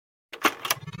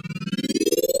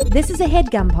This is a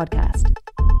HeadGum podcast.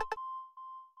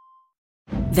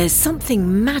 There's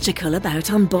something magical about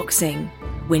unboxing.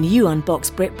 When you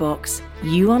unbox BritBox,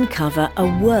 you uncover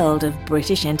a world of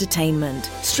British entertainment.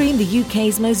 Stream the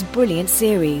UK's most brilliant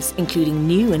series, including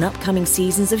new and upcoming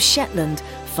seasons of Shetland,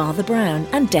 Father Brown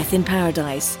and Death in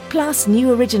Paradise. Plus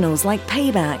new originals like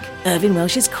Payback, Irving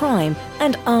Welsh's Crime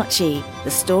and Archie,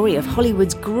 the story of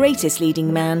Hollywood's greatest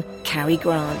leading man, Cary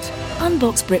Grant.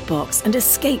 Unbox BritBox and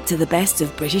escape to the best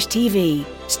of British TV.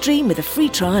 Stream with a free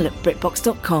trial at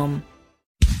BritBox.com.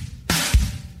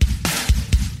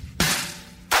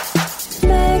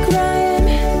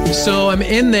 So I'm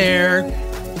in there.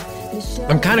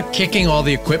 I'm kind of kicking all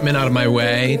the equipment out of my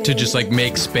way to just like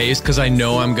make space because I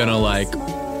know I'm gonna like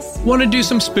want to do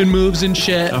some spin moves and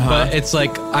shit. But it's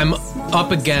like I'm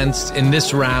up against, in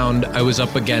this round, I was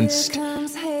up against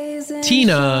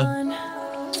Tina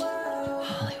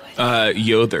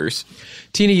Yothers.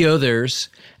 Tina Yothers,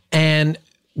 and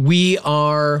we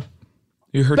are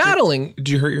battling. Did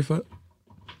you hurt your foot?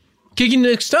 Kicking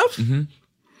the stuff? Mm-hmm.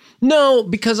 No,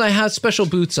 because I had special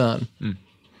boots on.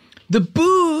 The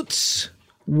boots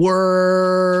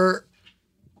were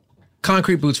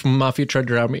concrete boots from Mafia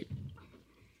Treasure Army.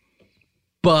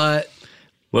 But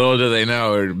little do they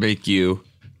know it would make you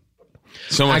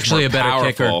so much actually more a better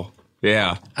powerful. kicker.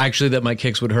 Yeah. Actually, that my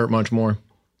kicks would hurt much more.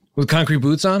 With concrete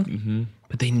boots on? Mm-hmm.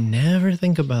 But they never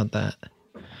think about that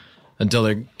until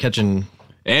they're catching...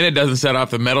 And it doesn't set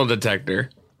off the metal detector.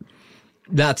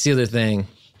 That's the other thing.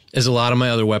 Is a lot of my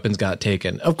other weapons got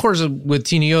taken. Of course, with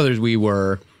Tina Yothers, we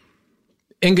were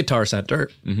in Guitar Center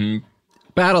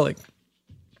battling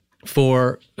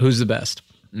for who's the best.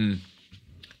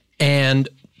 And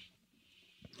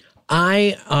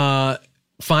I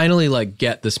finally like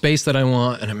get the space that I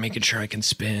want, and I'm making sure I can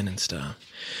spin and stuff.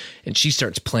 And she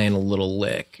starts playing a little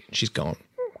lick. She's going...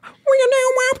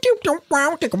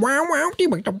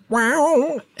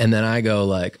 And then I go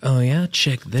like, oh yeah,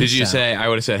 check this out. Did you say, I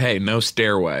would have said, hey, no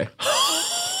stairway.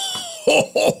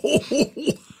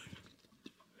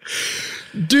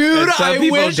 Dude, I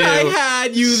wish I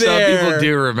had you there. Some people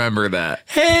do remember that.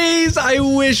 Hayes, I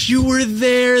wish you were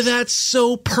there. That's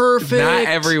so perfect. Not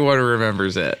everyone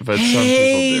remembers it, but some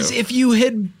Hayes, people do. If you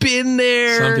had been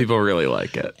there. Some people really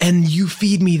like it. And you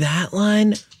feed me that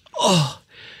line,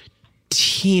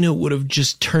 Tina would have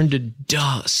just turned to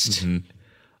dust.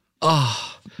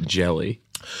 Jelly.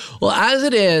 Well, as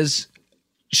it is,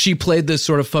 she played this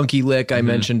sort of funky lick I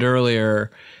mentioned earlier,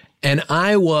 and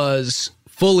I was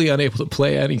fully unable to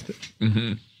play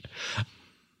anything.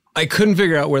 I couldn't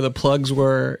figure out where the plugs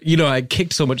were. You know, I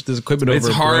kicked so much of this equipment over. It's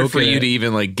hard for you to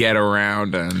even like get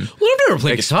around and I've never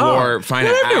played guitar. Find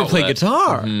an outlet. I've never played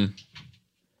guitar.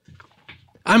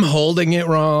 I'm holding it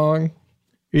wrong.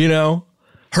 You know,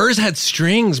 hers had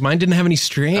strings. Mine didn't have any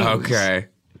strings. Okay.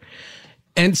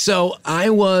 And so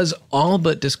I was all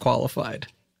but disqualified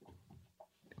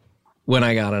when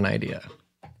I got an idea.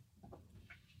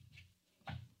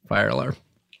 Fire alarm.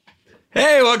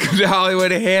 Hey, welcome to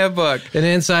Hollywood Handbook. An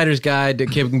insider's guide to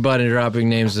kicking butt and dropping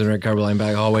names in the red carpet line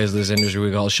back hallways of this industry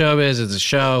we call showbiz. It's a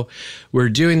show. We're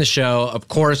doing the show. Of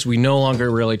course, we no longer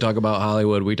really talk about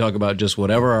Hollywood. We talk about just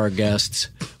whatever our guests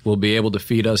will be able to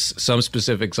feed us some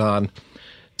specifics on.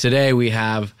 Today we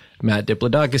have Matt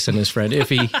Diplodocus and his friend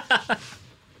Iffy.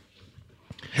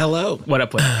 Hello. What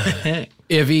up with it?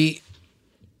 Iffy,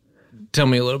 tell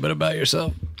me a little bit about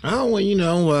yourself. Oh, well, you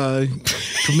know,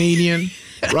 comedian,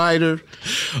 writer,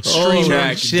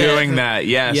 streamer. Doing that.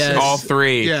 Yes, all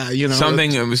three. Yeah, you know.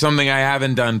 Something I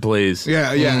haven't done, please.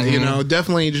 Yeah, you know,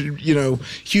 definitely, you know,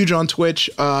 huge on Twitch.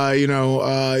 You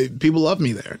know, people love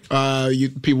me there.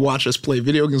 People watch us play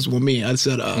video games. Well, me, I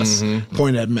said us.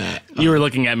 Point at Matt. You were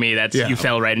looking at me. That's Yeah. You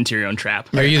fell right into your own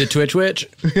trap. Are you the Twitch witch?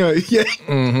 Yeah.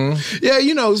 Yeah,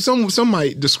 you know, some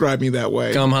might describe me that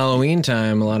way. Come Halloween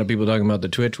time, a lot of people talking about the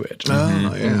Twitch witch.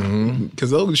 Oh, yeah.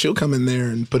 Because she'll come in there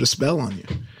and put a spell on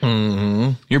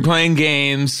you. You're playing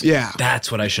games. Yeah. That's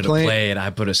what I should have played. I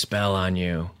put a spell on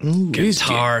you.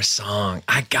 Guitar song.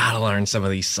 I gotta learn some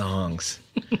of these songs.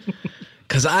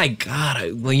 Because I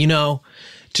gotta, well, you know,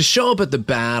 to show up at the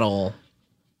battle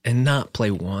and not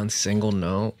play one single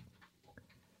note,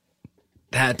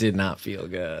 that did not feel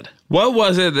good. What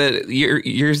was it that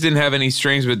yours didn't have any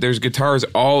strings, but there's guitars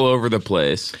all over the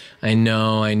place? I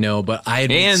know, but I had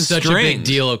made such a big strings.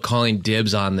 deal of calling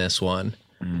dibs on this one.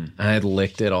 I had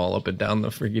licked it all up and down the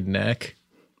freaking neck.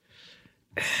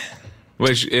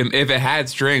 Which, if it had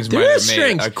strings, might There have is made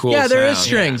strings. a cool yeah, there is sound.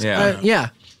 strings. Yeah.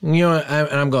 You know,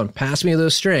 and I'm going, pass me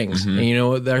those strings. And you know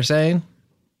what they're saying?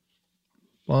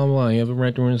 Blah, blah, you have the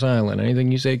right to remain silent.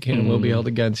 Anything you say can and will be held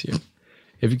against you.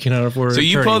 If you cannot afford an So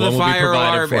you attorney, pulled the one will be fire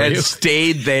provided alarm for and you.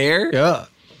 stayed there? Yeah.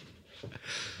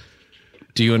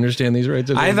 Do you understand these rights?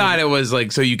 I thought it was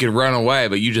like so you could run away,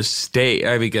 but you just stay.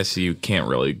 I guess you can't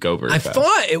really go very fast.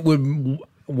 thought it would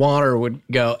water would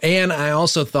go, and I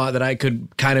also thought that I could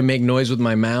kind of make noise with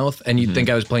my mouth, and you'd think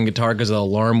I was playing guitar because the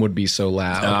alarm would be so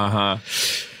loud.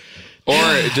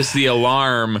 Or just the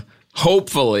alarm,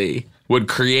 hopefully, would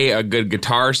create a good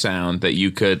guitar sound that you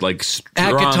could like At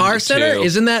strum Guitar Center, to.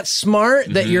 isn't that smart?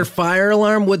 That your fire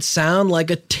alarm would sound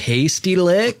like a tasty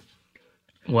lick,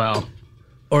 Well,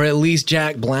 or at least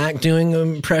Jack Black doing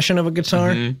an impression of a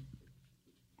guitar.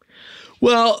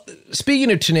 Well,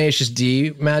 speaking of Tenacious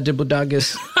D, Matt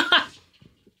Dibblodocus,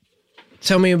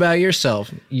 tell me about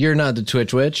yourself. You're not the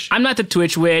Twitch Witch. I'm not the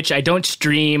Twitch witch. I don't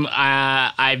stream.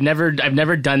 I've never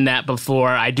done that before.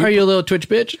 I do. Are you a little Twitch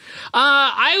bitch?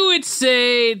 I would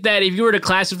say that if you were to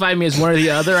classify me as one or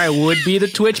the other, I would be the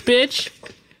Twitch bitch.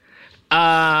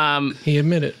 He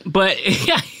admitted. But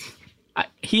yeah,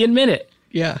 he admitted.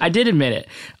 Yeah. I did admit it.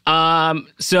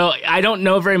 So I don't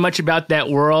know very much about that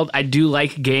world. I do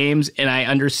like games, and I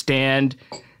understand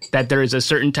that there is a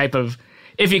certain type of,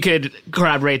 if you could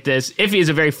corroborate this, if he's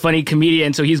a very funny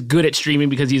comedian, so he's good at streaming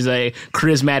because he's a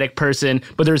charismatic person,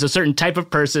 but there's a certain type of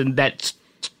person that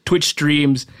Twitch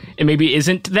streams and maybe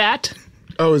isn't that.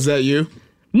 Oh, is that you?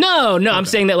 No, I'm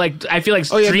saying that like I feel like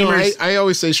Oh, yeah, streamers. no, I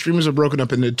always say streamers are broken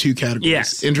up into two categories.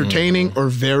 Yes. Entertaining or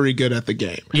very good at the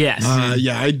game. Yes.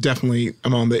 Yeah, I definitely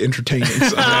am on the entertaining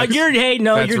side. You're good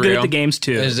real. at the games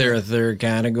too. Is there a third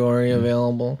category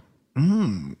available?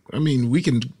 I mean, we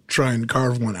can try and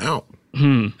carve one out.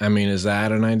 I mean, is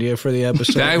that an idea for the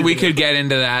episode? We could get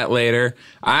into that later.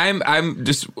 I'm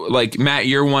just like Matt.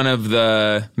 You're one of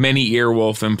the many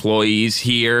Earwolf employees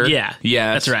here. Yeah,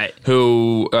 that's right.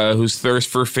 Whose thirst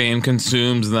for fame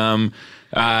consumes them.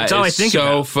 That's all I think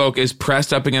about. Focused,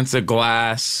 pressed up against the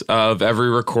glass of every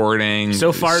recording.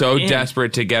 So far so in.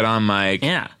 desperate to get on mic.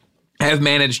 Yeah. Have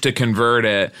managed to convert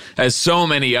it, as so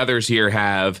many others here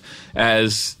have,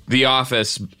 as The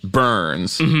Office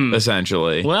burns,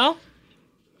 essentially. Well,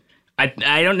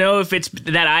 I don't know if it's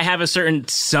that I have a certain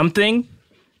something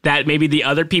that maybe the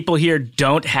other people here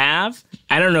don't have.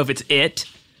 I don't know if it's it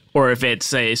or if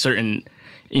it's a certain,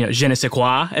 je ne sais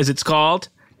quoi, as it's called.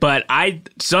 But I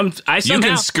somehow... You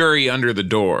can scurry under the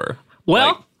door.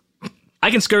 Well,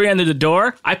 I can scurry under the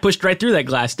door. I pushed right through that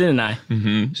glass, didn't I?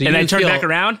 Mm-hmm. So and then you turned feel- back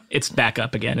around. It's back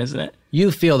up again, isn't it?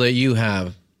 You feel that you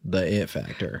have the it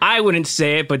factor. I wouldn't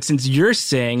say it, but since you're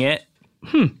saying it,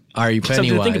 Are you something to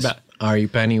think Pennywise? about. Are you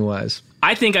Pennywise?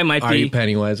 I think I might Are be... you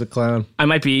Pennywise the clown? I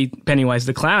might be Pennywise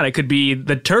the Clown. I could be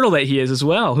the turtle that he is as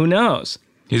well. Who knows?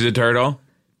 He's a turtle.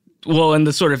 Well, in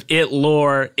the sort of it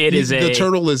lore, The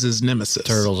turtle is his nemesis.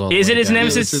 Turtles all the Is way it his down.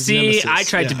 nemesis? It's his See, nemesis, I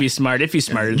tried to yeah. be smart. If he's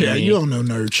smarter than Yeah, me. you don't know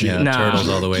nerd shit. Yeah, No. turtles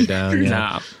all the way down. Yeah.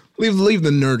 No. Leave the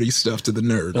nerdy stuff to the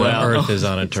nerd. Well, Earth is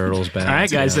on a turtle's back. all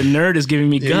right, guys, the nerd is giving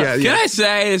me guts. Can I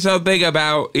say something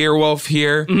about Earwolf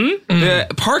here? The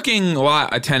parking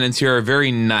lot attendants here are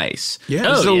very nice. Yeah.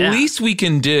 Oh, the yeah. least we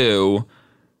can do,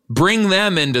 bring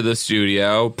them into the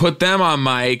studio, put them on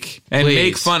mic, and Please.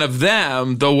 make fun of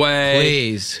them the way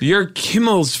Please. your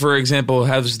Kimmels, for example,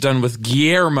 has done with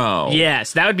Guillermo.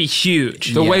 Yes, that would be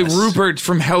huge. The way Yes. Rupert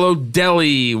from Hello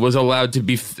Deli was allowed to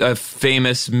be a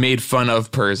famous, made fun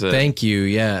of person. Thank you,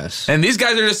 yes. And these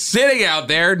guys are just sitting out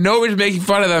there. Nobody's making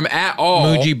fun of them at all.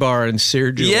 Muji Bar and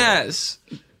Sergio. Yes.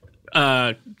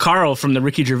 Carl from the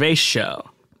Ricky Gervais show.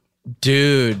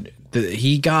 Dude,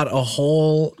 he got a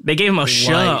whole They gave him a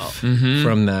show life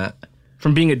from that.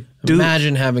 from being a dude.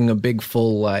 Imagine having a big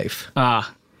full life.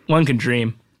 One can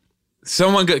dream.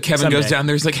 Kevin Someday. goes down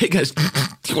there. He's like, "Hey guys, do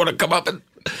you want to come up and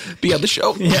be on the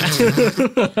show?"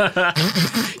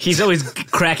 He's always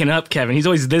cracking up, Kevin. He's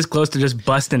always this close to just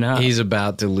busting up. He's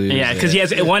about to lose. Yeah, because he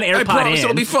has one I AirPod promise in.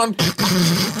 it'll be fun.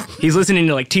 He's listening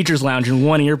to like Teacher's Lounge in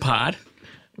one earpod.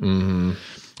 And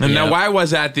now, why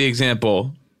was that the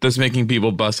example that's making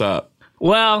people bus up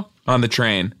Well, on the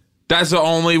train? That's the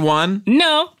only one.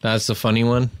 no. That's the funny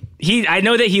one. I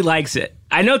know that he likes it.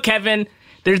 I know Kevin.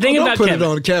 There's a thing Don't about put Kevin.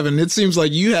 it on Kevin. It seems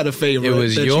like you had a favorite. It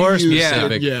was that your you used.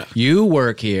 specific. Yeah. You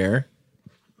work here.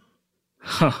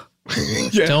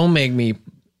 Yeah. Don't make me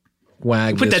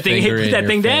wag Put this that thing. finger Put in that your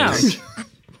thing down. face.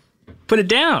 Put it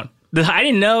down. I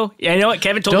didn't know. I know what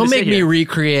Kevin told Don't me to make sit me here.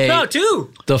 recreate No,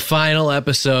 too. the final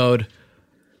episode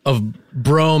of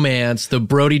Bromance, the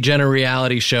Brody Jenner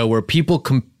reality show where people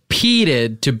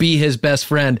competed to be his best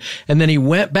friend. And then he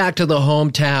went back to the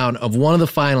hometown of one of the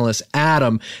finalists,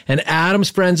 Adam, and Adam's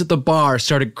friends at the bar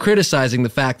started criticizing the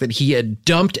fact that he had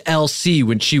dumped LC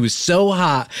when she was so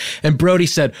hot. And Brody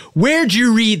said, "Where'd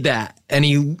you read that?" And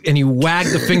he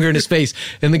wagged the finger in his face,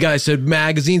 and the guy said,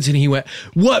 magazines, and he went,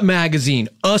 what magazine?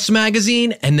 Us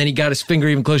magazine? And then he got his finger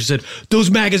even closer and said, those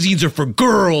magazines are for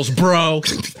girls, bro.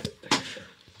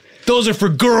 Those are for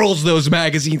girls, those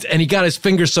magazines. And he got his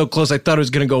finger so close, I thought it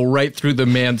was going to go right through the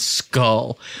man's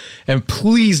skull. And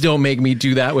please don't make me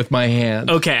do that with my hand.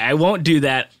 Okay, I won't do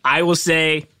that. I will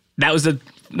say that was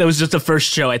just the first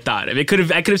show I thought of. I could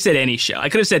have said any show. I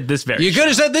could have said this very You could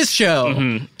have said this show.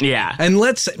 Mm-hmm. Yeah. And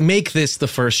let's make this the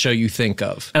first show you think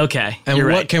of. Okay. And you're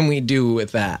what right. can we do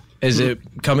with that? Is it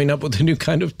coming up with a new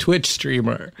kind of Twitch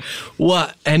streamer?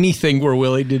 What? Anything we're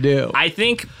willing to do. I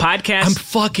think podcasts. I'm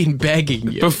fucking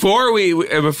begging you. Before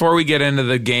we get into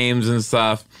the games and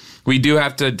stuff, we do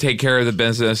have to take care of the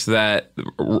business that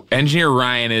Engineer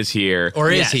Ryan is here.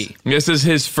 Or is Yes. he? This is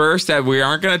his first. We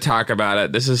aren't going to talk about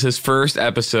it. This is his first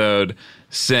episode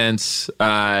since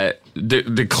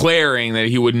declaring that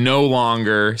he would no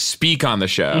longer speak on the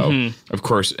show. Of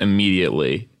course,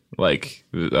 immediately, like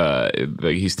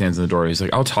he stands in the door. He's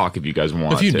like, "I'll talk if you guys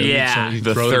want If you to." need Yeah. something,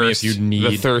 The throw to me if thirst, you need.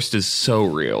 the thirst is so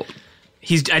real.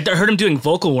 I heard him doing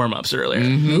vocal warm-ups earlier. Ooh. He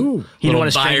didn't Little want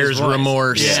to strain his buyer's voice.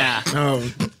 remorse. Yeah.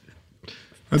 Oh.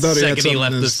 I thought he had Second he something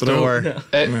left in the his throat. store.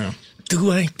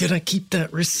 Yeah. Did I keep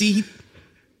that receipt?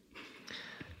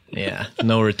 Yeah,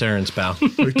 no returns, pal.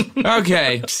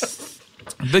 Okay,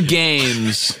 the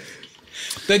games.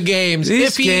 The games.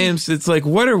 These games, it's like,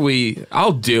 what are we?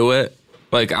 I'll do it.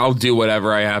 Like, I'll do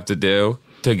whatever I have to do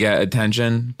to get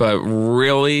attention. But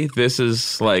really, this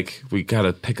is like, we got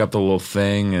to pick up the little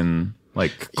thing and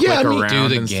like click Yeah, I mean, around do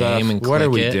the and game stuff. and What are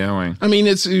click we it. doing? I mean,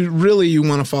 it's really, you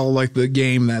want to follow like the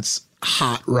game that's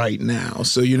hot right now.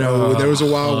 So, there was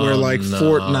a while where like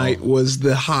Fortnite was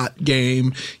the hot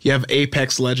game. You have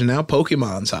Apex Legend now.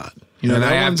 Pokemon's hot. And that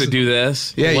I have one's- to do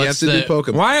this? Yeah, you have What's to do the-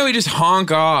 Pokemon. Why don't we just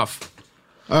honk off?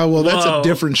 Well, that's Whoa. a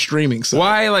different streaming site.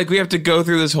 Why, like, we have to go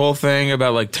through this whole thing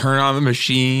about, like, turn on the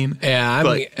machine?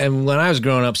 Yeah, and when I was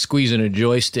growing up, squeezing a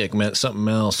joystick meant something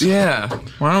else. Yeah.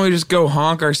 Why don't we just go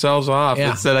honk ourselves off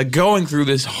Yeah. instead of going through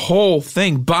this whole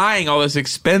thing, buying all this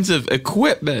expensive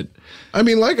equipment? I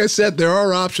mean, like I said, there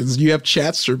are options. You have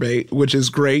Chatsturbate, which is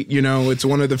great. It's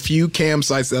one of the few cam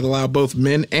sites that allow both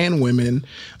men and women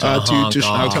to honk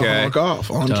off. honk off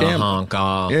on To camera. honk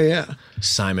off. Yeah.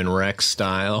 Simon Rex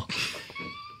style.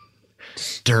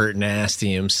 Dirt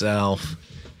nasty himself.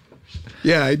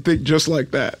 Yeah, I think just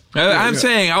like that. I'm Yeah.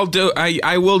 saying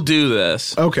I will do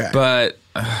this. Okay. But,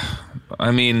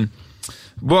 I mean,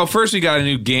 well, first we got a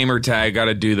new gamer tag. Got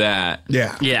to do that.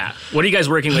 Yeah. Yeah. What are you guys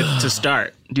working with to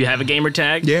start? Do you have a gamer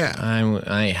tag? Yeah.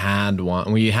 I had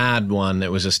one. We had one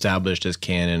that was established as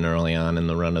canon early on in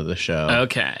the run of the show.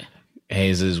 Okay.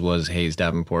 Hayes's was Hayes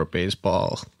Davenport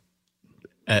Baseball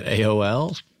at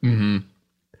AOL.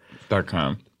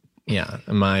 .com. Yeah,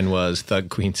 mine was Thug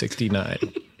Queen 69.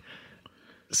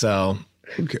 So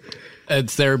Okay.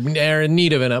 they're in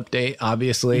need of an update,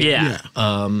 obviously. Yeah.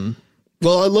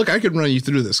 Well, look, I could run you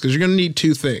through this because you're going to need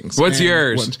two things. What's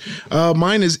yours?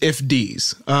 Mine is if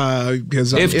D's.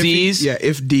 Because If D's? Yeah,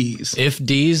 if D's. If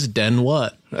D's, then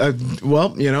what?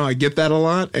 Well, I get that a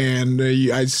lot, and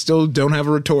I still don't have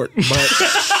a retort.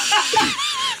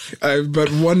 But but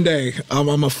one day I'm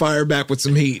gonna fire back with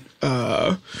some heat.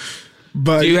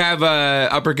 But Do you have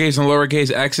uppercase and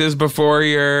lowercase X's before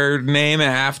your name and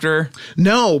after?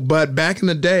 no, but back in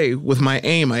the day with my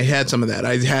aim, I had some of that.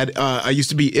 I used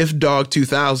to be If Dog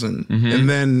 2000, and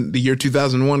then the year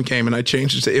 2001 came, and I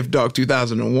changed it to If Dog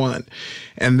 2001,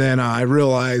 and then I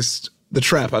realized the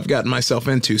trap I've gotten myself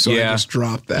into, so I Yeah. just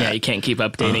dropped that. Yeah, you can't keep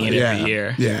updating it every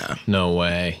year. Yeah, No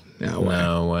way. No way.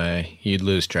 No way. You'd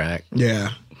lose track. yeah.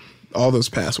 All those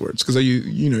passwords because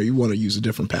you want to use a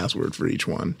different password for each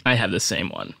one. I have the same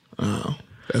one.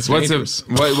 That's What's dangerous.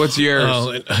 what's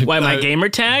yours? Why, my gamer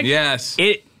tag? Yes.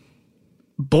 It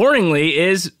boringly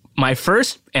is my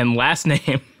first and last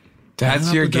name.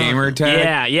 That's your gamer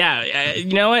tag? Yeah.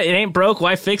 You know what? It ain't broke.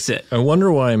 Why fix it? I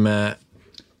wonder why Matt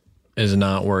is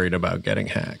not worried about getting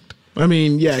hacked. I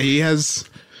mean, yeah, he has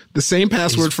the same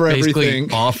password for Basically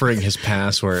everything. offering his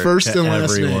password First to and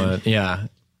last everyone. name. Yeah.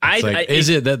 It's is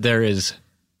it that there is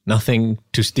nothing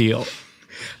to steal?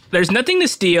 There's nothing to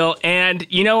steal, and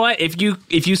you know what? If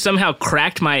you somehow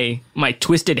cracked my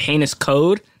twisted heinous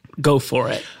code, go for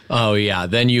it. Oh yeah,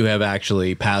 then you have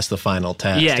actually passed the final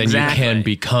test, Yeah, and exactly. you can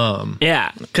become.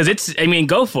 Yeah, because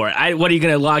go for it. What are you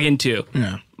going to log into?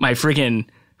 Yeah. My freaking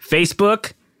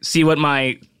Facebook? See what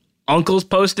my uncle's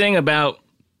posting about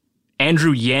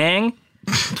Andrew Yang?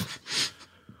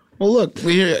 Well, look,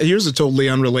 here's a totally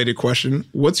unrelated question.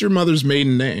 What's your mother's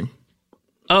maiden name?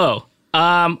 Oh,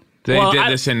 They did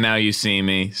this in Now You See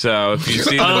Me. So if you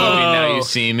see the movie Now You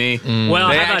See Me, Well,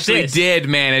 they how about actually this? did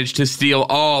manage to steal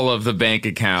all of the bank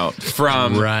account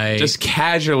from just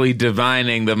casually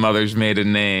divining the mother's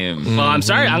maiden name. Well, I'm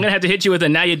sorry. I'm gonna have to hit you with a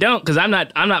now you don't because I'm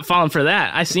not falling for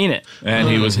that. I seen it. And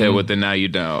he was hit with the Now You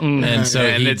Don't. And so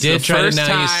he it's did the try to first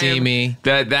Now You See time Me.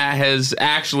 that has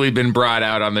actually been brought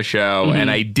out on the show,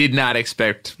 and I did not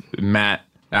expect Matt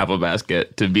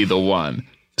Applebasket to be the one.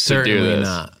 Certainly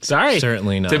not. Sorry.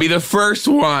 Certainly not. To be the first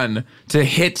one to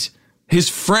hit his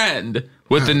friend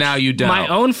with the Now You Don't. My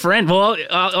own friend. Well,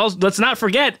 let's not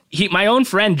forget, my own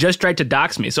friend just tried to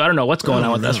dox me, so I don't know what's going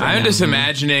on with us right now. I'm just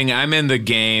imagining I'm in the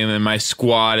game and my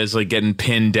squad is like getting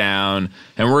pinned down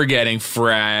and we're getting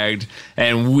fragged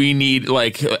and we need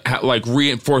like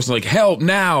reinforcing, like help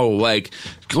now, like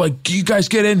you guys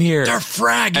get in here. They're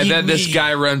fragging And then this me.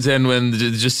 guy runs in when it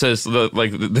just says the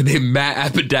name Matt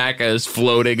Apodaca is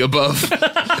floating above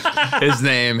his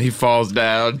name. He falls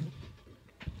down.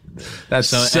 That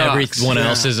So sucks. everyone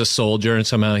else is a soldier, and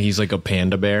somehow he's like a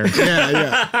panda bear.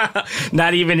 Yeah.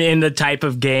 Not even in the type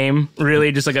of game,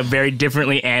 really, just like a very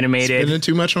differently animated. Spending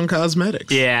too much on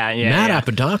cosmetics. Yeah. Matt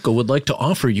Apodaca would like to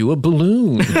offer you a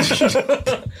balloon.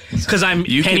 Because I'm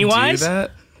You Pennywise? can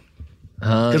do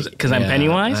that? Because I'm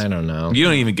Pennywise? I don't know. You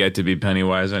don't even get to be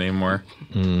Pennywise anymore.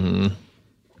 Mm-hmm.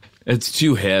 It's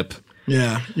too hip.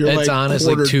 Yeah. You're It's like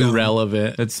honestly quarter too dumb.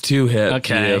 relevant. It's too hip.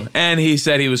 Okay. To you. And he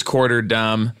said he was quarter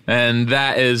dumb, and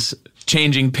that is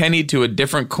changing penny to a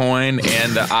different coin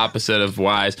and the opposite of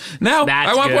wise. Now, That's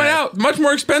I want to good. point out, much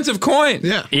more expensive coin.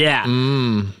 Yeah.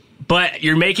 Yeah. But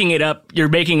you're making it up. You're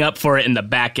making up for it in the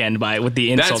back end with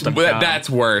the insult of God. That's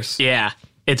worse. Yeah,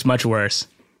 it's much worse.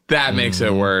 That makes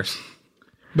it worse.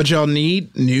 But y'all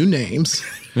need new names.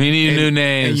 We need new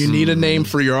names. And you need a name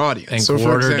for your audience. And so for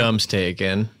quarter example, dumb's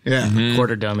taken. Yeah.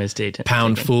 Quarter dumb is taken.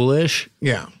 Pound foolish.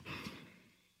 Yeah.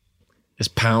 Is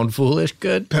pound foolish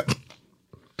good?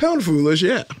 Pound foolish,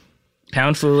 yeah.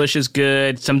 Pound foolish is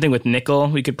good. Something with nickel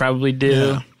we could probably do.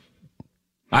 Yeah.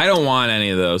 I don't want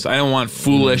any of those. I don't want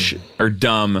foolish or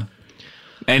dumb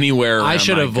anywhere around I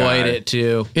should my avoid guy. it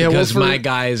too. Yeah, well, because for- my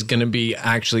guy is going to be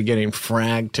actually getting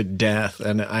fragged to death.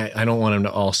 And I don't want him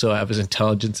to also have his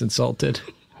intelligence insulted.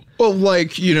 Well,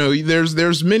 like,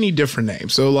 there's many different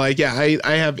names. So, like, yeah,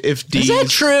 I have if D's. Is that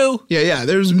true? Yeah.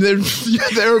 There are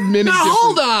many Now, different.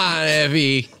 hold on,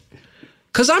 Evie.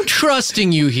 Because I'm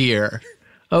trusting you here.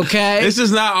 Okay? This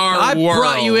is not our I world.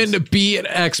 brought you in to be an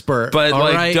expert. But, all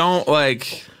like, right? don't,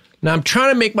 like... Now, I'm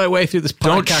trying to make my way through this podcast.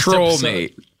 Don't troll episode.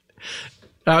 me.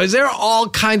 Now, is there all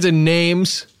kinds of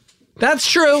names? That's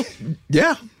true.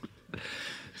 Yeah.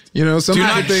 Some Do people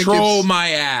not think troll it's, my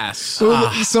ass. well,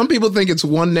 some people think it's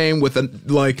one name with a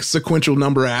like sequential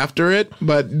number after it,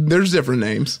 but there's different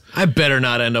names. I better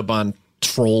not end up on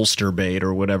Trollsterbait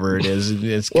or whatever it is. It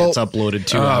gets uploaded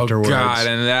to Oh, afterwards. God.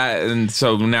 And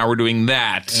so now we're doing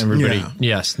that. Everybody, Yeah.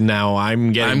 yes. Now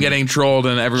I'm getting trolled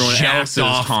and everyone else jacked is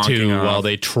off honking to off. while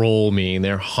they troll me and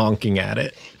they're honking at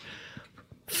it.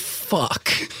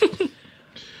 Fuck.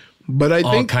 But I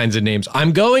All think kinds of names.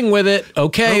 I'm going with it.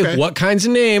 Okay. What kinds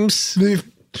of names?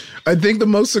 I think the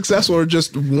most successful are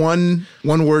just one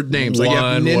word names. Like you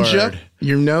have One Ninja. word. The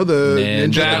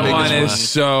Ninja. That the one biggest is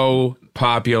so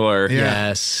popular. Yeah.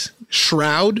 Yes.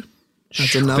 Shroud.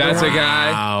 That's another That's a one.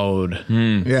 guy. Loud.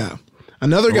 Yeah.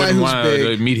 Another guy Wouldn't who's want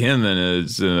big. to meet him in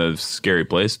a scary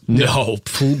place. No,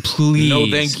 please. No,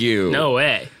 thank you. No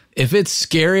way. If it's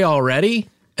scary already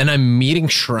and I'm meeting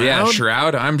Shroud, Yeah,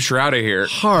 Shroud. I'm Shroud of here.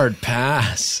 hard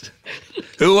pass.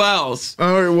 Who else?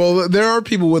 All right, well, there are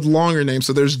people with longer names.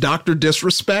 So there's Dr.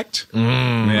 Disrespect.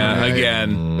 Yeah,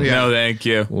 again. Yeah. No, thank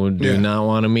you. Would do Yeah. not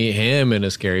want to meet him in a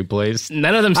scary place.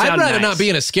 None of them sound I'd rather nice. not be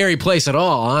in a scary place at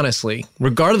all, honestly,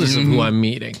 regardless of who I'm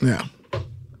meeting. Yeah.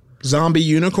 Zombie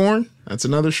Unicorn. That's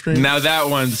another stream. Now that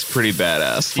one's pretty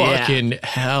badass. Yeah. Fucking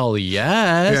hell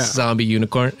yes. Yeah. Zombie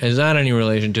Unicorn. Is that any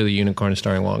relation to the unicorn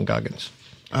starring Walton Goggins?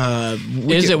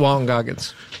 Is it Walton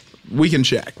Goggins? We can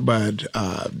check, but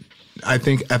I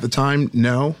think at the time,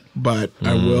 no. But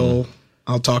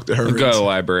I'll talk to her. Go to the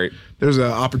library. There's an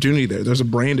opportunity there. There's a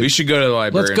branded. We should go to the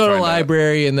library. Let's go to and the find out.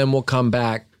 library and then we'll come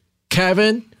back.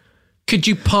 Kevin, could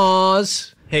you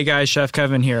pause? Hey guys, Chef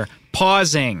Kevin here.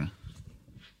 Pausing.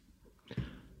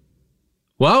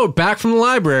 Well, we're back from the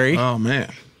library. Oh,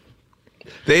 man.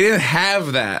 They didn't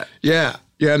have that. Yeah.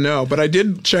 Yeah, no. But I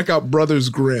did check out Brothers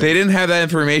Grimm. They didn't have that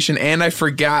information, and I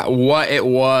forgot what it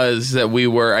was that we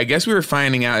were. I guess we were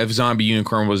finding out if Zombie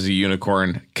Unicorn was a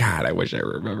unicorn. God, I wish I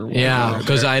remember. What Yeah, it was.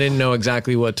 because I didn't know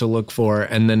exactly what to look for.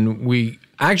 And then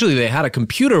they had a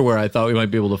computer where I thought we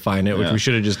might be able to find it, which we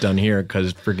should have just done here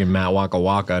because freaking Matt Waka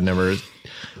Waka never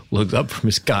looked up from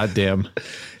his goddamn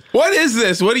What is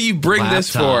this? What do you bring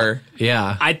this Laptop. for?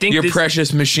 Yeah. I think Your this,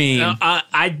 precious machine.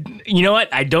 you know what?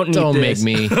 I don't need Don't this.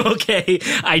 make me. Okay.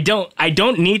 I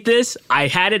don't need this. I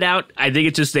had it out. I think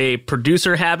it's just a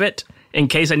producer habit in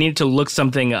case I needed to look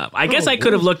something up. I guess I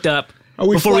could have looked up Are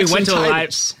we before we flexing went to the library.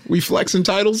 titles? We flexing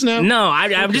titles now? No,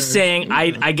 I'm just saying,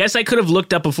 I guess I could have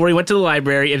looked up before we went to the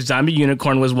library if Zombie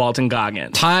Unicorn was Walton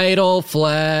Goggins. Title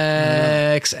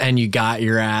flex, and you got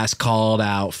your ass called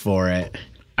out for it.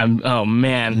 Oh,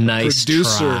 man. Nice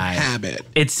Producer try. habit.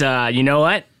 It's, you know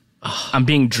what? I'm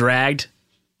being dragged,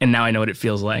 and now I know what it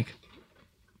feels like.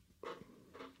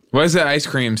 What is that ice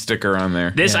cream sticker on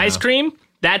there? This ice cream,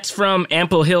 that's from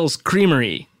Ample Hills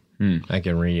Creamery. I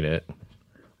can read it.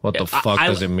 What the fuck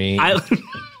does it mean?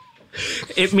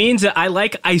 It means that I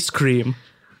like ice cream.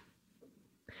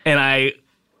 And I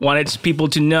wanted people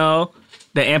to know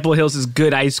that Ample Hills is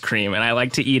good ice cream, and I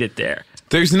like to eat it there.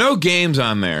 There's no games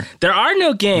on there. There are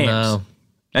no games. No.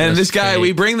 And Just this guy, fake.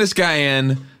 we bring this guy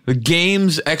in, the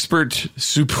games expert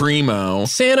supremo.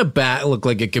 Santa Bat looked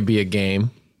like it could be a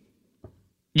game.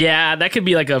 Yeah, that could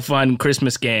be like a fun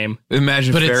Christmas game.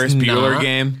 Imagine But it's Ferris Bueller not.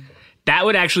 game. That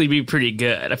would actually be pretty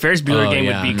good. A Ferris Bueller game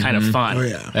yeah. would be kind of fun. Oh,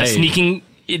 yeah. A sneaking,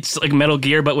 it's like Metal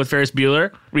Gear, but with Ferris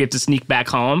Bueller, where you have to sneak back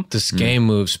home. This game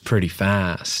moves pretty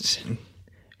fast.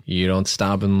 You don't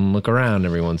stop and look around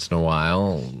every once in a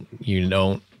while. You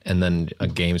don't, and then a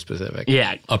game specific.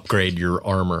 Yeah. Upgrade your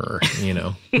armor, you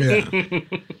know. Yeah.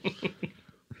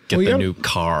 Get Well, the yeah. new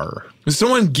car.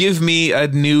 Someone give me a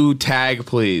new tag,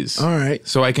 please. All right.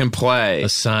 So I can play.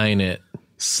 Assign it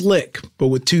Slick, but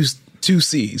with two C's. to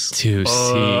C.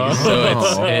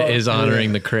 So it is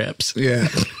honoring the Crips. Yeah.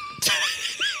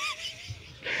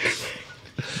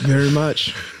 Very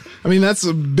much. I mean, that's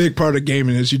a big part of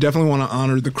gaming is you definitely want to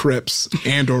honor the Crips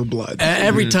and or Bloods.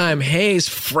 Every time Hayes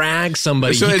frags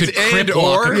somebody, So he it's could Crip and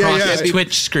walk or? across Yeah, his yeah.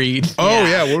 Twitch screen. Oh,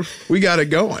 yeah. We got it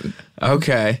going.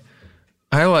 Okay.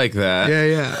 I like that. Yeah,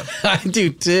 yeah. I do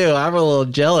too. I'm a little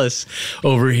jealous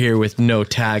over here with no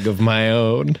tag of my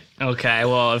own. Okay,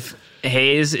 well, if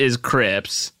Hayes is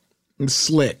Crips, And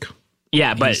Slick.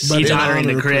 yeah, but But he's in honoring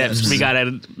honor the of Crips. Crips. We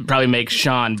gotta probably make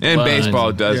Sean And Blood.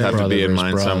 baseball does Yeah. have to be in Brother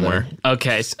mine versus brother. somewhere.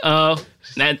 Okay,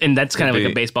 and that's kind of like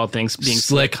a baseball thing. Being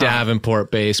Slick Slick. Davenport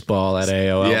baseball at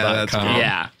AOL.com. Yeah, that's good.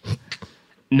 Yeah.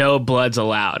 No Bloods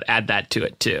allowed. Add that to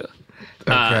it too.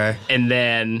 Okay. And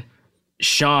then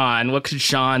Sean, what could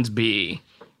Sean's be?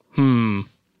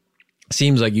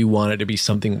 Seems like you want it to be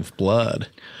something with blood.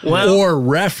 Well- or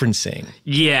referencing.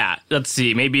 Yeah, let's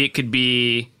see. Maybe it could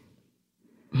be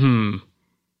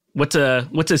What's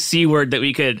a C word that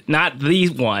we could not the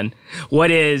one. What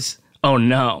is oh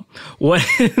no. What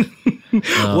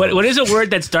what is a word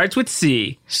that starts with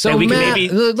C? So that we could Matt, maybe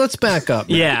let's back up.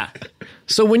 yeah.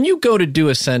 So when you go to do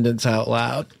a sentence out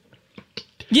loud,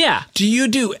 Yeah. do you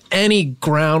do any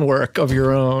groundwork of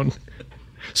your own?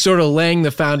 Sort of laying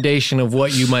the foundation of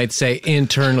what you might say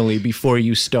internally before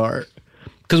you start.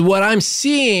 Because what I'm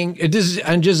seeing, this is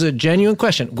just a genuine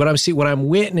question. What I'm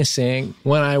witnessing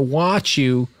when I watch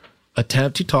you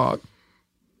attempt to talk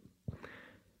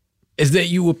is that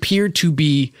you appear to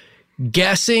be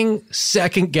guessing,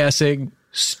 second guessing,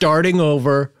 starting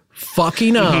over,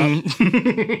 fucking up,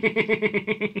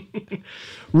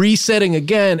 resetting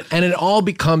again, and it all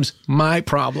becomes my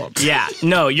problem. Yeah.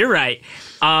 No, you're right.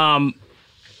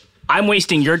 I'm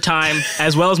wasting your time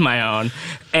as well as my own.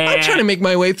 And I'm trying to make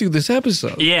my way through this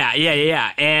episode.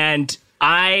 Yeah. And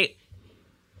I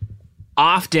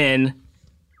often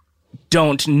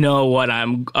don't know what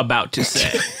I'm about to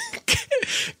say.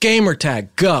 Gamer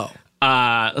tag, go.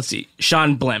 Let's see.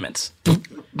 Sean Blements.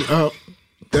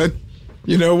 That,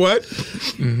 you know what?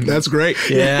 That's great.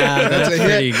 Yeah, that's a hit.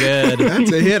 pretty good.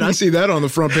 That's a hit. I see that on the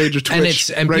front page of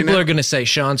Twitch. And right people now. are going to say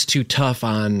Sean's too tough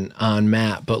on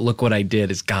Matt, but look what I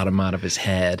did is got him out of his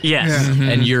head. Yes. Yeah.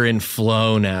 And you're in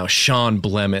flow now, Sean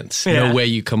Blements. Yeah. No way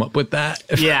you come up with that.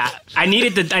 Yeah. I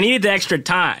needed the extra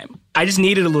time. I just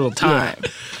needed a little time.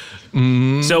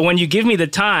 So when you give me the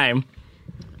time,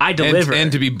 I deliver.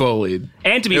 And to be bullied.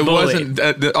 And to be it bullied.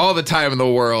 wasn't all the time in the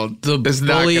world. Is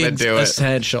not going to Bullied's do it.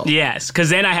 essential. Yes, because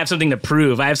then I have something to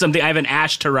prove. I have an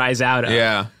ash to rise out of.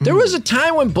 Yeah. There was a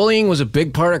time when bullying was a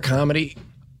big part of comedy.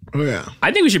 Oh, yeah.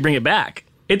 I think we should bring it back.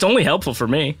 It's only helpful for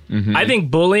me. I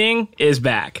think bullying is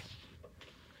back.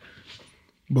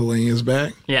 Bullying is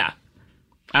back. Yeah.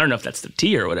 I don't know if that's the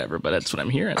T or whatever, but that's what I'm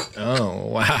hearing. Oh,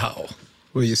 wow.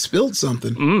 Well, you spilled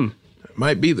something. It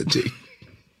might be the tea.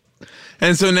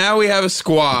 And so now we have a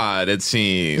squad, it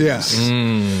seems. Yes.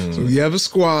 So you have a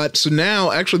squad. So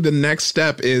now, actually, the next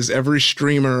step is every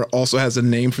streamer also has a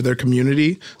name for their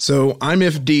community. So I'm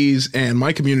IFD's, and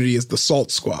my community is the Salt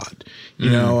Squad.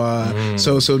 You know,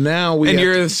 so now we. And have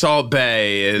you're the Salt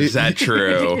Bay, is that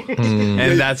true?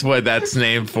 And that's what that's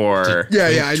named for.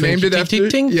 Yeah, I named it after.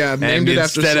 Yeah, And named it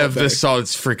after instead Salt of Bay. the salt,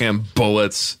 it's freaking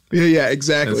bullets. Yeah,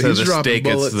 exactly. Instead of He's the dropping steak,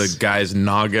 bullets. it's the guy's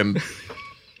noggin.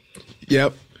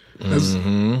 Yep. That's,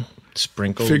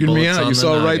 Sprinkle. figured me bullets out. on You the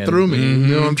saw right noggin. through me. You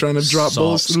know, I'm trying to drop Salt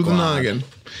bullets through the Squad. noggin.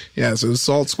 Yeah, so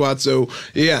Salt Squad. So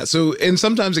yeah, so and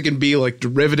sometimes it can be like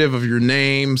derivative of your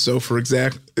name. So for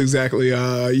exactly,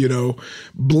 you know,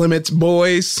 Blimit's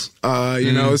Boys,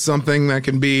 you know, is something that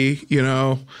can be, you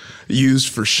know, used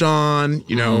for Sean.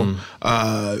 You know,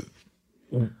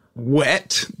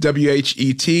 Wet, WHET,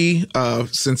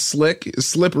 since Slick is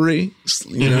slippery.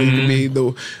 You know, you can be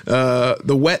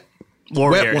the wet.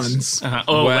 Warriors. Wet ones.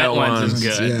 Oh, Wet wet ones is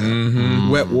ones. good. Yeah.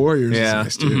 Wet Warriors Yeah. is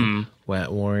nice too.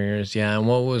 Wet Warriors. Yeah. And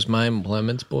what was mine?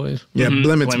 Blemit's Boys? Yeah,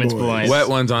 Blimit's Blimit's Boys. Boys. Wet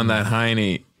ones on that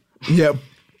hiney. Yep.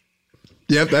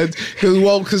 Yep. That's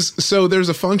because so there's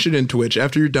a function in Twitch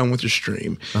after you're done with your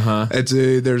stream.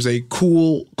 There's a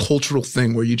cool cultural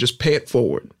thing where you just pay it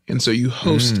forward, and so you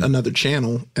host another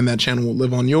channel, and that channel will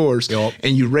live on yours,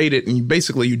 and you rate it, and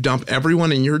you dump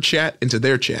everyone in your chat into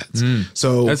their chats.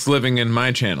 So That's living in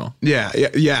my channel.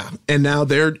 yeah, and now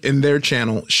they're in their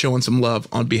channel showing some love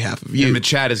on behalf of you. And the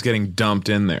chat is getting dumped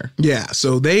in there. Yeah,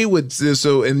 so they would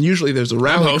and usually there's a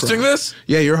rally hosting cry. this?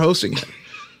 Yeah, you're hosting it.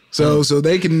 So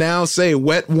they can now say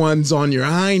wet ones on your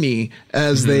hiney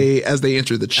as they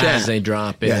enter the chat. As they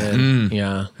drop Yeah. in.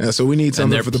 Yeah. Yeah, so we need And something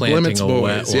they're for the planting Blimit's a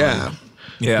wet Boys. one. Yeah.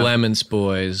 Yeah. Blemin's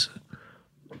Boys.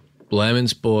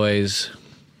 Blemin's Boys.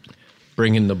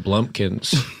 Bringing the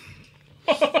Blumpkins.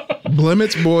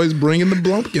 Blimit's Boys bringing the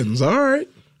Blumpkins. All right.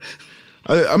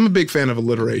 I'm a big fan of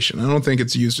alliteration. I don't think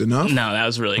it's used enough. No, that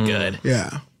was really good.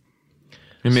 Yeah.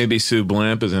 And maybe Sue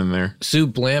Blamp is in there. Sue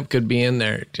Blamp could be in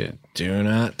there. Do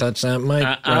not touch that mic,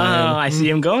 Oh, Brian. I see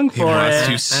him going He for wants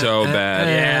it. to so bad.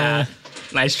 Yeah.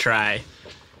 Nice try.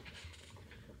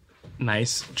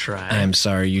 Nice try. I'm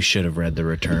sorry. You should have read the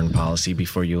return policy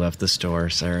before you left the store,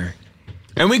 sir.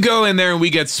 And we go in there and we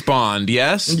get spawned,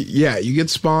 yes? Yeah, you get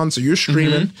spawned, so you're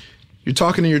streaming. You're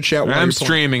talking to your chat while I'm you're playing.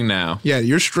 streaming now. Yeah,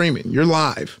 you're streaming. You're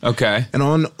live. Okay. And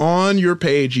on your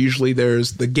page, usually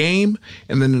there's the game,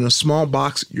 and then in a small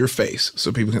box, your face,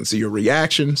 so people can see your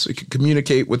reaction, so you can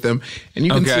communicate with them, and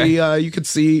you can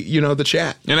see the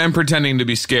chat. And I'm pretending to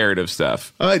be scared of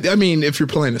stuff. I mean, if you're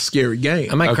playing a scary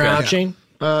game, Am I crouching?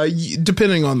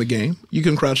 depending on the game, you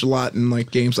can crouch a lot in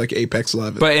like games like Apex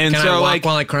 11. But and Can so I walk like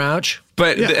while I crouch?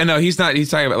 but no, he's not.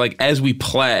 He's talking about like as we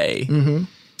play.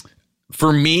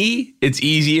 For me, it's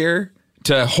easier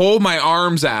to hold my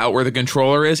arms out where the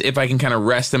controller is if I can kind of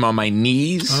rest them on my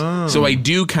knees. So I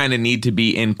do kind of need to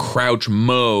be in crouch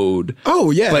mode. Oh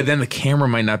yeah, But then the camera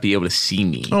might not be able to see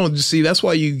me. oh, see, that's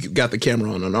why you got the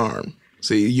camera on an arm.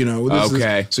 See,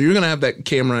 Okay. so you're gonna have that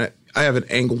camera. I have it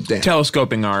angled down.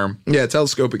 Telescoping arm. Yeah,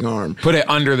 telescoping arm. Put it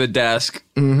under the desk.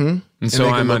 And so they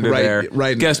can I'm look under right- there.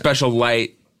 right in Get there. a special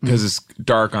light because it's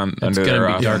dark on It's under going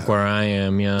there. to be dark where I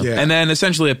am, yeah. Yeah. And then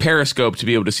essentially a periscope to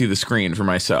be able to see the screen for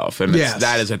myself. And Yes.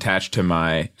 that is attached to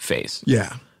my face.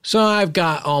 Yeah. So I've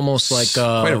got almost like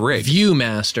Quite a a rig.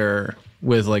 Viewmaster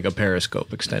with like a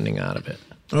periscope extending out of it.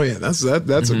 Oh yeah, that's a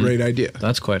great idea.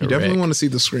 That's quite You a definitely rig. want to see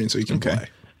the screen so you can play.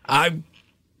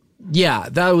 Yeah,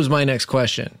 that was my next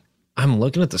question. I'm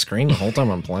looking at the screen the whole time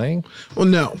I'm playing. Well,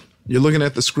 no, you're looking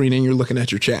at the screen and you're looking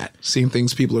at your chat, seeing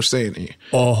things people are saying to you.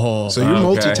 Oh, So you're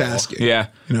Okay. multitasking. Yeah.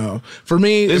 For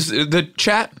me, Is the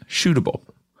chat shootable?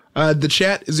 the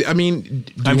chat is. I mean, do you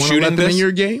I'm want to shooting let them this? in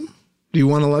your game? Do you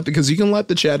want to let because you can let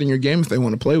the chat in your game if they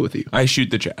want to play with you. I shoot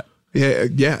the chat.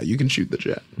 Yeah, you can shoot the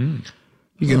chat.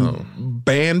 You can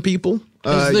ban people.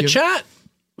 is the chat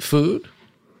food?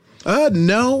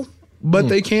 No, but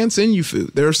they can send you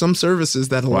food. There are some services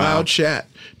that allow Wow. chat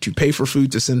to pay for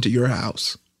food to send to your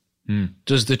house.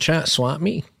 Does the chat swap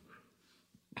me?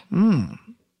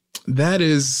 That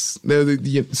is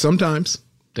sometimes.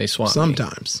 They swap me.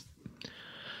 Sometimes.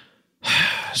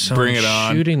 So Bring I'm it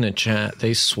on. shooting the chat.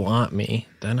 They swap me.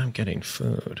 Then I'm getting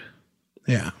food.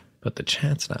 Yeah. But the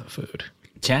chat's not food.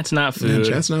 Chat's not Man, food.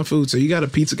 chat's not food. So you got a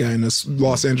pizza guy in this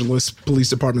Los Angeles Police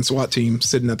Department SWAT team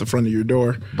sitting at the front of your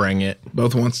door. Bring it.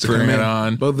 Both wants to Bring come it in.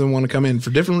 on. Both of them want to come in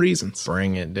for different reasons.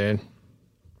 Bring it, dude.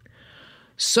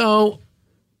 So,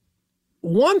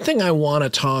 one thing I want to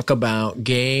talk about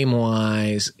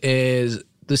game-wise is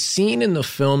the scene in the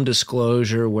film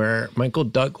Disclosure where Michael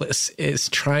Douglas is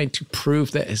trying to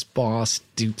prove that his boss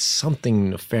did something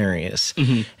nefarious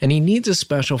and he needs a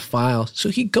special file. So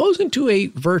he goes into a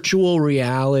virtual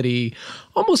reality,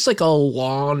 almost like a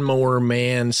Lawnmower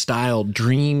Man style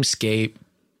dreamscape.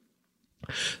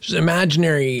 There's an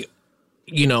imaginary,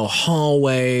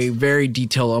 hallway, very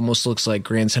detailed, almost looks like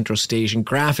Grand Central Station,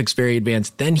 graphics very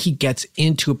advanced. Then he gets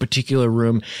into a particular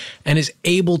room and is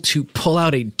able to pull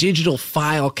out a digital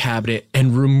file cabinet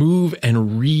and remove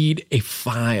and read a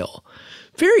file.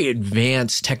 Very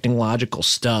advanced technological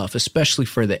stuff, especially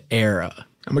for the era.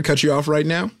 I'm going to cut you off right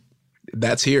now.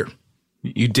 That's here.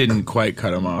 You didn't quite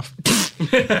cut him off.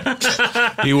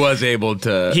 He was able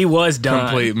to. He was done.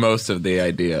 Complete most of the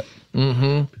idea.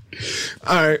 All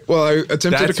right. Well, I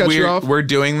attempted to cut you off. We're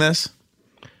doing this.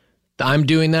 I'm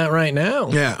doing that right now.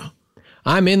 Yeah.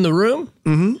 I'm in the room.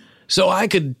 So I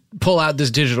could pull out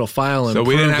this digital file and So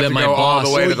we prove didn't have that to my go all boss.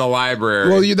 the way to the library.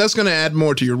 Well, that's going to add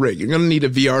more to your rig. You're going to need a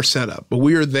VR setup. But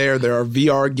we are there. There are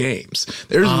VR games.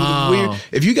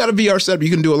 If you got a VR setup, you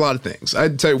can do a lot of things.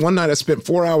 I'd tell you, one night I spent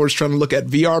 4 hours trying to look at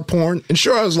VR porn. And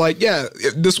sure, I was like, yeah,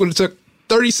 this would have took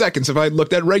 30 seconds if I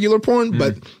looked at regular porn.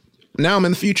 But now I'm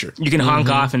in the future. You can honk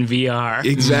off in VR.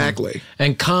 Exactly.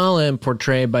 And Colin,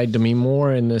 portrayed by Demi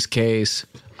Moore in this case,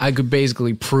 I could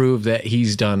basically prove that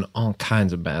he's done all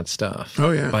kinds of bad stuff. Oh,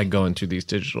 yeah. By going through these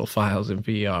digital files in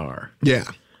VR. Yeah.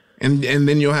 And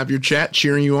then you'll have your chat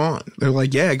cheering you on. They're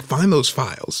like, yeah, find those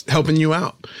files, helping you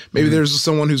out. Maybe there's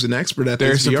someone who's an expert at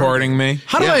They're this VR. supporting me.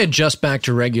 How do I adjust back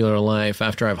to regular life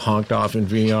after I've honked off in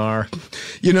VR?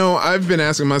 I've been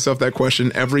asking myself that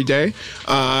question every day,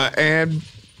 and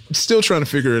still trying to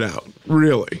figure it out,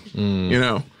 really,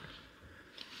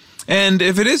 And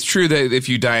if it is true that if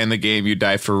you die in the game, you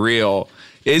die for real,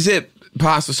 is it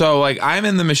possible? So, like, I'm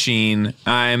in the machine,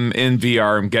 I'm in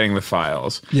VR, I'm getting the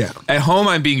files. Yeah. At home,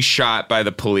 I'm being shot by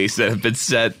the police that have been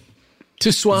set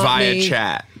To swap via me.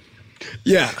 chat.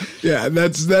 Yeah,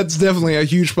 that's definitely a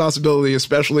huge possibility,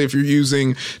 especially if you're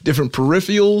using different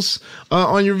peripherals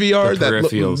on your VR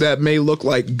that may look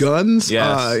like guns.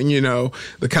 Yes.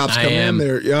 The cops come in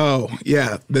there.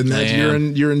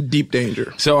 Then you're in deep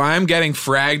danger. So I'm getting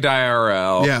fragged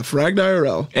IRL. Yeah, fragged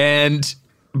IRL.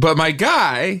 But my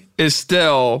guy is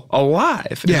still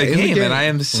alive in the game, and I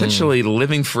am essentially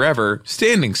living forever,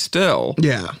 standing still.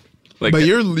 Yeah, Like, but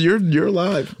you're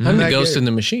alive. I'm the ghost in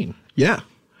the machine. Yeah.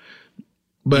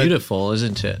 But beautiful,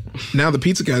 isn't it? now the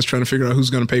pizza guy's trying to figure out who's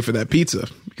going to pay for that pizza,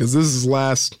 because this is his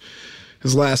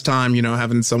last time,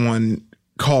 having someone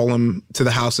call him to the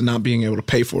house and not being able to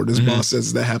pay for it. His boss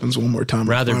says that happens one more time.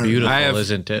 Rather beautiful,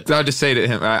 isn't it? I'll just say to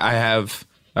him, I have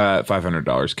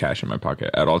 $500 cash in my pocket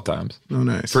at all times. Oh,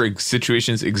 nice. For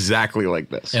situations exactly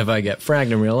like this. If I get fragged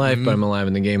in real life, but I'm alive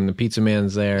in the game and the pizza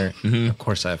man's there, of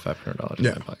course I have $500 in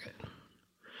my pocket.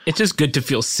 It's just good to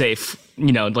feel safe,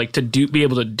 like to be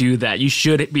able to do that. You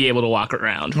should be able to walk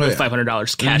around with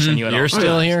 $500 cash on you at all. You're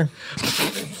still here?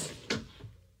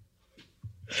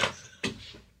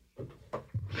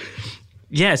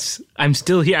 Yes, I'm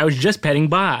still here. I was just petting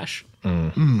Bosch.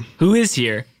 Who is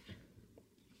here?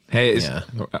 Hey,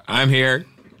 I'm here.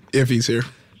 If he's here.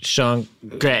 Sean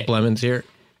Great. Blemon's here.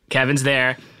 Kevin's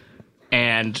there.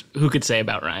 And who could say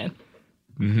about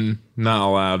Ryan? Not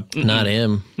allowed. Not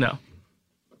him. No.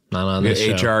 Not on this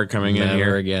show. HR coming in Never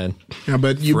here again. Yeah,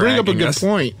 but you bring up a Fragging good us.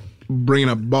 point. Bringing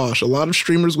up Bosch. A lot of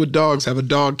streamers with dogs have a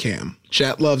dog cam.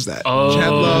 Chat loves that.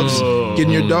 Chat loves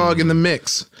getting your dog in the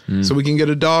mix. So we can get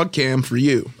a dog cam for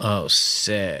you. Oh,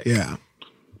 sick. Yeah.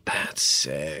 That's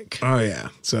sick. Oh, yeah.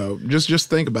 So just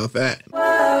think about that.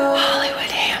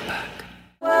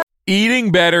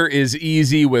 Eating better is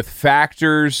easy with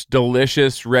Factor's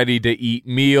delicious, ready-to-eat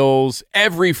meals.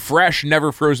 Every fresh,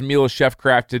 never frozen meal is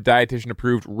chef-crafted,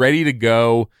 dietitian-approved, ready to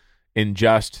go in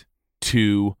just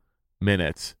 2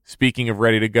 minutes. Speaking of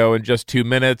ready to go in just 2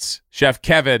 minutes, Chef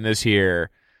Kevin is here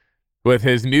with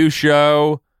his new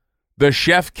show, The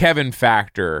Chef Kevin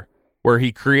Factor, where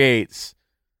he creates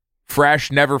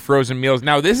fresh, never frozen meals.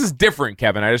 Now, this is different,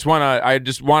 Kevin. I just want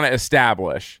to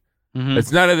establish.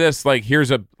 It's none of this like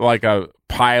here's a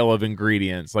pile of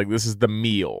ingredients. Like this is the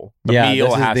meal. The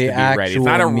meal has to be ready. It's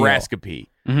not a recipe.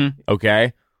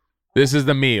 Okay? This is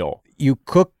the meal. You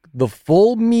cook the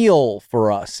full meal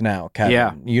for us now, Kevin.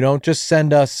 Yeah. You don't just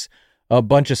send us a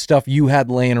bunch of stuff you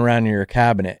had laying around in your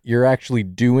cabinet. You're actually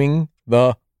doing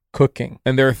the cooking.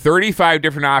 And there are 35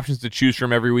 different options to choose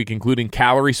from every week, including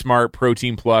Calorie Smart,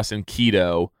 Protein Plus, and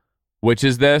Keto. Which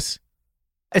is this?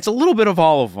 It's a little bit of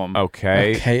all of them.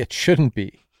 Okay. Okay, it shouldn't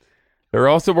be. There are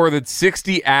also more than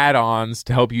 60 add-ons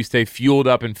to help you stay fueled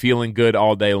up and feeling good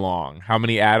all day long. How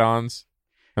many add-ons?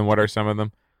 And what are some of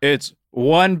them? It's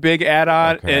One big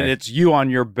add-on, Okay. and it's you on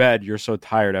your bed. You're so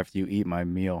tired after you eat my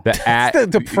meal.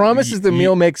 The promise is the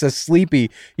meal makes us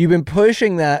sleepy. You've been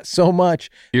pushing that so much.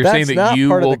 You're That's saying that not you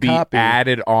part of will the be copy.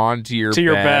 added on to your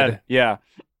bed. Yeah.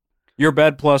 Your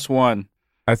bed plus one.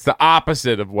 That's the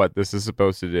opposite of what this is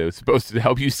supposed to do. It's supposed to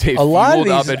help you stay A lot of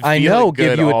fueled up these, and I feeling know,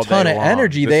 good give you a all ton day of long.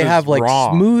 energy. This They is have like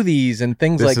wrong. smoothies and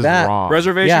things This like is that. wrong.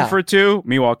 Reservation Yeah. for two.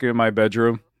 Me walking in my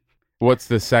bedroom. What's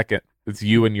the second? It's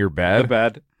you in your The bed.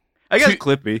 bed. I guess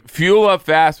Clippy. Fuel up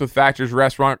fast with Factor's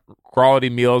restaurant quality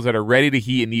meals that are ready to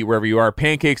heat and eat wherever you are.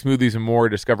 Pancakes, smoothies, and more.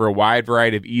 Discover a wide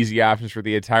variety of easy options for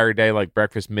the entire day, like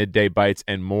breakfast, midday bites,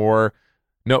 and more.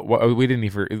 No, we didn't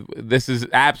even. This is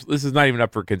not even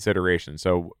up for consideration.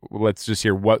 So let's just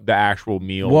hear what the actual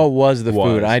meal. What was the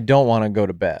food? was. I don't want to go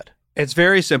to bed. It's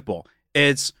very simple.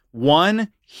 It's one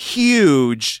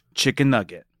huge chicken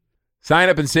nugget. Sign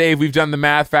up and save. We've done the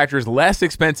math. Factor is less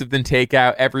expensive than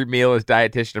takeout. Every meal is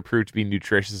dietitian approved to be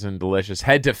nutritious and delicious.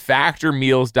 Head to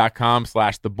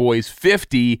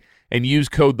factormeals.com/theboys50 and use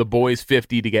code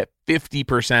theboys50 to get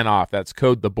 50% off. That's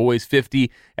code theboys50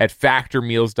 at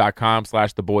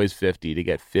factormeals.com/theboys50 to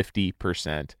get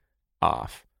 50%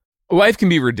 off. Life can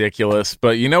be ridiculous,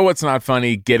 but you know what's not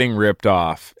funny? Getting ripped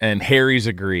off. And Harry's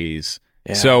agrees.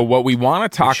 Yeah. So what we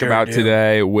want to talk sure about do.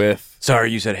 today with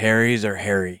Sorry, you said Harry's or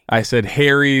Harry? I said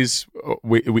Harry's.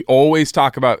 We always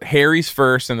talk about Harry's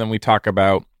first, and then we talk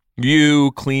about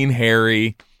you, Clean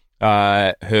Harry,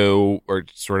 who are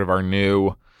sort of our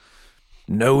new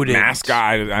Noted.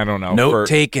 mascot. I don't know. Note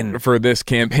taken. for this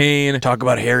campaign. Talk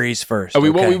about Harry's first. What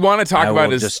okay? we want to talk I about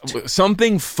will is just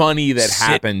something funny that sit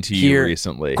happened to you here.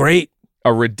 recently. Great.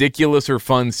 A ridiculous or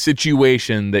fun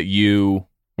situation that you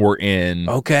were in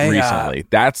Okay, recently.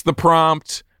 That's the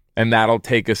prompt. And that'll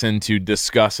take us into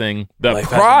discussing the Life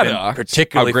hasn't been product,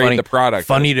 particularly how great funny. the product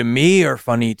Funny is. to me or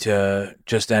funny to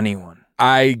just anyone?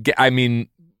 I mean,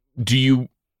 do you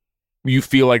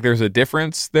feel like there's a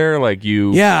difference there? Like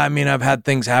you, Yeah, I mean, I've had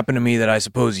things happen to me that I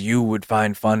suppose you would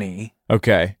find funny.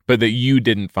 okay, but that you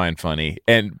didn't find funny,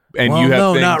 and well, you have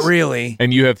no, things, not really.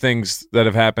 and you have things that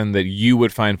have happened that you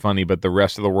would find funny, but the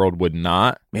rest of the world would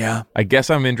not. Yeah, I guess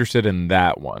I'm interested in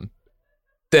that one.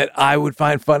 that I would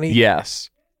find funny. Yes,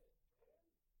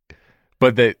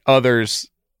 but that others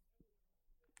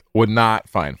would not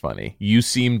find funny. You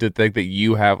seem to think that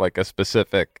you have like a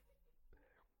specific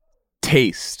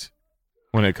taste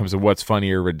when it comes to what's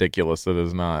funny or ridiculous that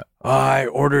is not. I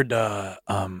ordered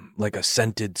like a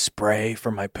scented spray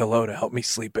for my pillow to help me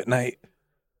sleep at night,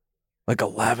 like a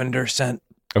lavender scent,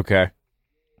 Okay.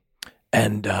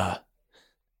 and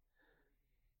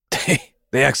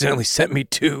they accidentally sent me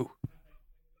two.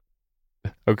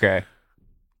 Okay.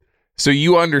 So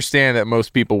you understand that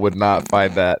most people would not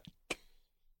find that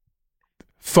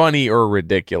funny or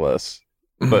ridiculous,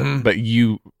 but Mhm. but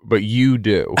you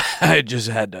do. I just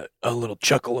had a little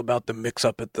chuckle about the mix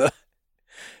up at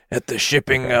the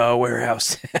shipping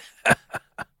warehouse.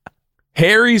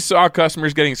 Harry saw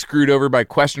customers getting screwed over by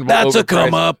questionable That's a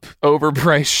come up.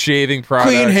 overpriced shaving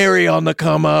products. Clean Harry on the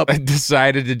come up. And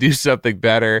decided to do something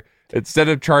better. Instead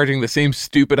of charging the same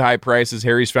stupid high prices,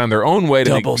 Harry's found their own way to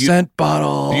Double make scent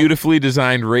bottle. beautifully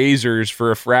designed razors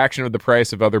for a fraction of the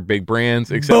price of other big brands.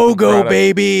 BOGO,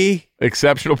 baby.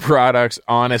 Exceptional products,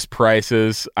 honest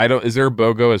prices. Is there a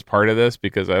BOGO as part of this?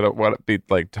 Because I don't want to be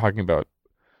like talking about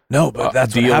No, but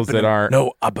that's what deals happened. that aren't.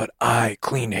 No, but I,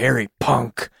 Clean Harry,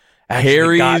 punk,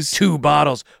 actually got Harry's 2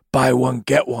 bottles. Buy one,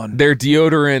 get one. their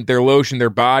deodorant, their lotion, their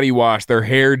body wash, their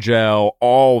hair gel,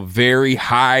 all very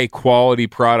high quality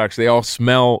products. They all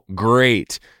smell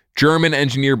great. German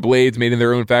engineered blades made in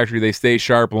their own factory. They stay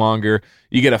sharp longer.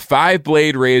 You get a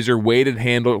 5-blade razor, weighted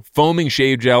handle, foaming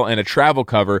shave gel, and a travel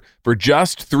cover for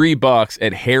just $3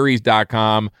 at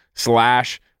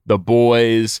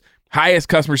harrys.com/theboys. Highest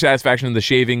customer satisfaction in the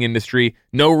shaving industry.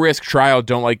 No risk trial.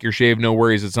 Don't like your shave. No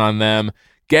worries. It's on them.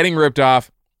 Getting ripped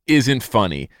off isn't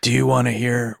funny. Do you want to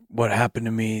hear what happened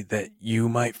to me that you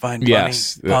might find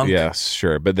Yes. funny? Punk? Yes,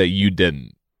 sure. But that you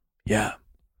didn't. Yeah.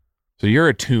 So you're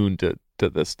attuned to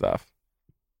this stuff.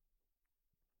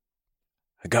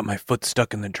 I got my foot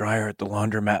stuck in the dryer at the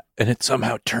laundromat and it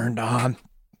somehow turned on.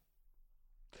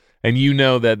 And you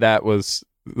know that was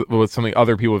something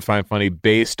other people would find funny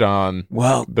based on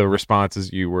Well, the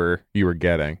responses you were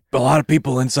getting. a lot of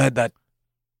people inside that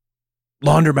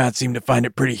laundromat seemed to find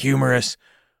it pretty humorous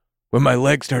when my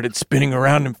leg started spinning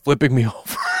around and flipping me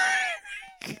over.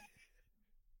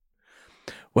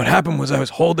 What happened was I was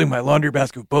holding my laundry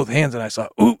basket with both hands and I saw,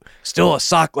 ooh, still a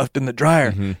sock left in the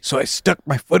dryer. Mhm. So I stuck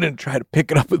my foot in and tried to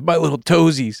pick it up with my little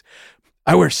toesies.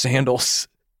 I wear sandals.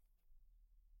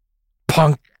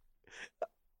 Punk.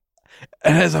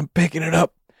 And as I'm picking it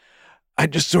up, I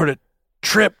just sort of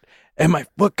tripped and my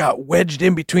foot got wedged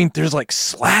in between. There's like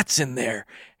slats in there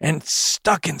and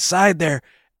stuck inside there.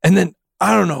 And then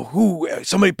I don't know who,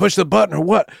 somebody pushed the button or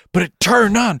what, but it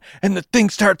turned on and the thing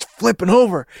starts flipping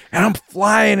over and I'm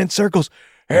flying in circles.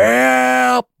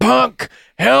 Help, punk!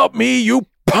 Help me, you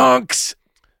punks!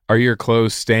 Are your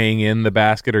clothes staying in the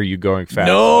basket or are you going fast?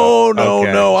 No.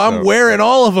 Okay, I'm wearing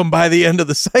all of them by the end of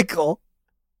the cycle.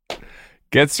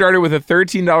 Get started with a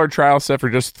 $13 trial set for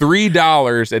just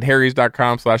 $3 at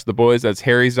harrys.com/theboys. That's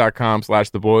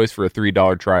harrys.com/theboys for a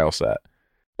 $3 trial set.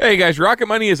 Hey guys, Rocket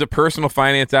Money is a personal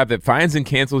finance app that finds and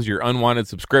cancels your unwanted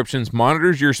subscriptions,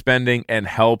 monitors your spending, and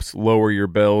helps lower your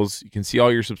bills. You can see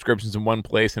all your subscriptions in one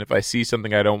place, and if I see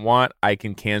something I don't want, I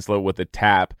can cancel it with a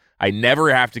tap. I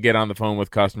never have to get on the phone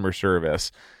with customer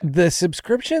service. The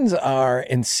subscriptions are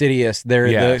insidious.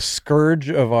 They're the scourge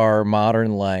of our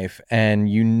modern life, and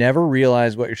you never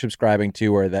realize what you're subscribing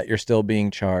to or that you're still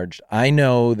being charged. I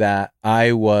know that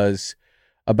I was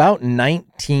about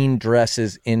 19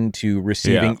 dresses into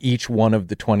receiving each one of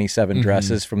the 27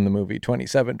 dresses from the movie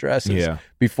 27 Dresses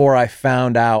before I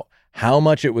found out how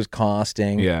much it was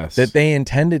costing, that they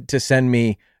intended to send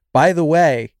me, by the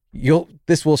way,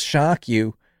 this will shock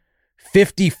you,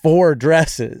 54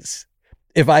 dresses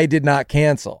if I did not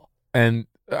cancel. And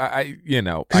I you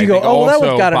go, oh, that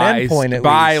one's got an endpoint at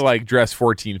by least. like dress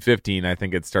 14, 15, I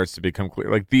think it starts to become clear.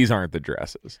 Like, these aren't the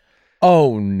dresses.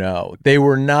 Oh, no. They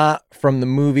were not from the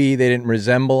movie. They didn't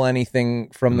resemble anything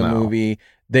from the movie.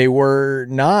 They were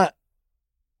not.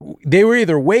 They were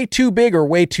either way too big or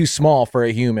way too small for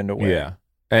a human to wear. Yeah.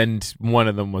 And one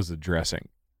of them was a dressing.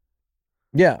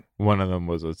 Yeah. One of them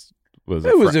was a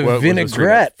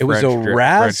vinaigrette. It was a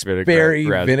raspberry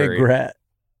vinaigrette.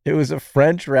 It was a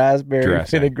French raspberry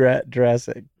vinaigrette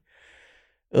dressing.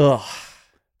 Ugh.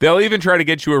 They'll even try to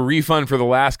get you a refund for the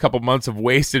last couple months of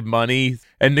wasted money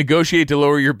and negotiate to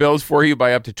lower your bills for you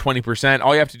by up to 20%.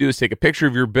 All you have to do is take a picture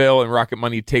of your bill, and Rocket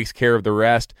Money takes care of the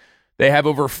rest. They have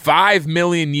over 5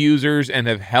 million users and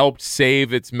have helped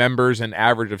save its members an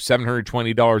average of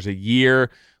 $720 a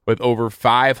year, with over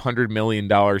 $500 million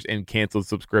in canceled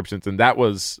subscriptions. And that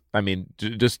was, I mean,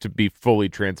 just to be fully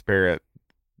transparent,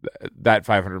 that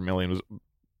 $500 million was,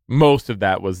 most of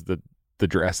that was the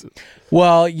dresses.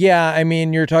 Well, yeah, I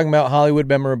mean, you're talking about Hollywood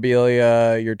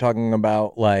memorabilia, you're talking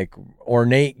about like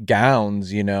ornate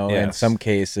gowns, in some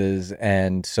cases.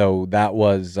 And so that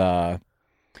was, that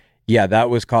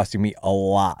was costing me a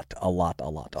lot.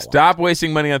 Stop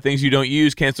wasting money on things you don't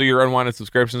use. Cancel your unwanted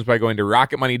subscriptions by going to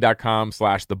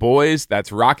rocketmoney.com/theboys. That's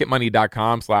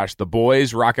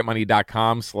rocketmoney.com/theboys,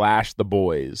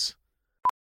 rocketmoney.com/theboys.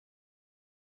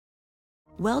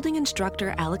 Welding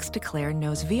instructor Alex DeClaire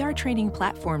knows VR training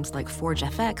platforms like Forge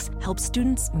FX help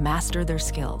students master their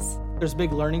skills. There's a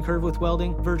big learning curve with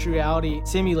welding. Virtual reality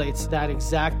simulates that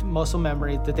exact muscle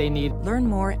memory that they need. Learn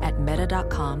more at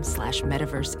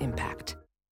meta.com/metaverseimpact.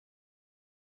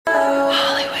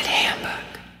 Hollywood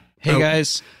Handbook. Hey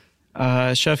guys,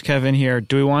 Chef Kevin here.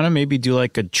 Do we want to maybe do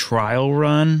like a trial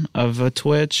run of a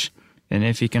Twitch, and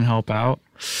if he can help out?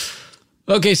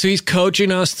 Okay, so he's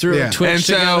coaching us through Twitch and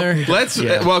so together. Let's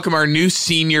welcome our new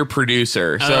senior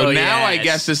producer. So now I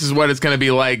guess this is what it's going to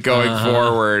be like going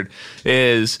forward,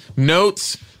 is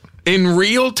notes in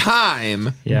real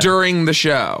time during the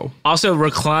show. Also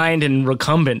reclined and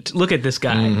recumbent. Look at this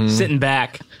guy sitting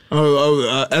back.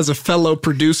 As a fellow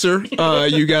producer,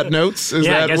 you got notes? Is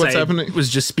that what's happening? I was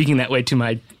just speaking that way to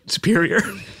my superior.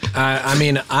 I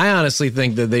mean, I honestly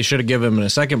think that they should have given him a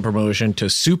second promotion to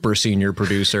super senior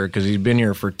producer because he's been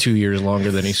here for 2 years longer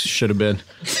than he should have been.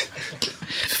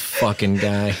 Fucking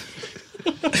guy.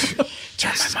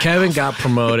 Kevin got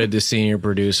promoted to senior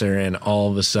producer, and all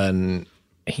of a sudden,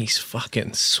 he's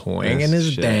fucking swinging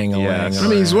his dang-a-lang. I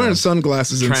mean, he's wearing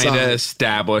sunglasses inside. Trying to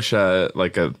establish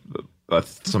something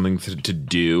to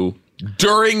do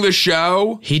during the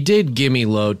show. He did gimme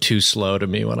low too slow to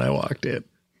me when I walked in.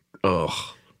 Ugh.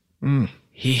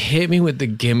 He hit me with the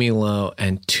gimme low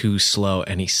and too slow,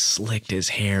 and he slicked his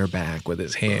hair back with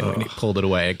his hand when he pulled it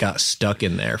away. It got stuck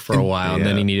in there for a while, and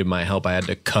then he needed my help. I had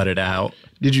to cut it out.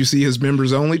 Did you see his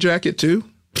members only jacket too?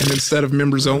 And instead of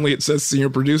members only, it says senior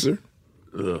producer.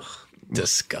 Ugh,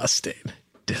 disgusting.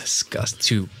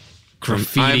 To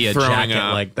graffiti a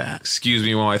jacket like that. Excuse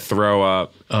me while I throw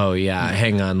up. Oh yeah,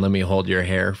 hang on. Let me hold your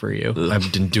hair for you. Ugh.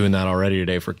 I've been doing that already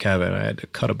today for Kevin. I had to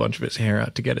cut a bunch of his hair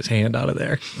out to get his hand out of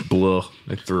there. Blah.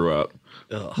 I threw up.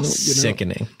 Ugh,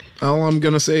 sickening. All I'm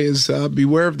gonna say is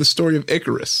beware of the story of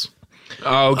Icarus.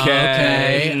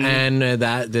 Okay. And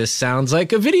this sounds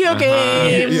like a video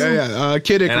game. Yeah.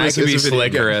 Kid Icarus and I could be is a video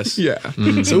Slickerus. game. Yeah.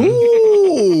 So, ooh.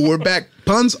 Ooh, we're back.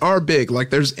 Puns are big. Like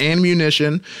there's Ann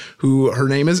Munition, who her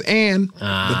name is Ann,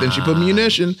 but then she put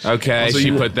munition. Okay, Also,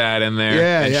 she put that in there.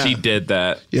 Yeah, and yeah. she did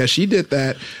that. Yeah, she did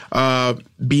that.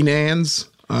 Beanans.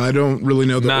 I don't really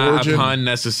know the Not origin. a pun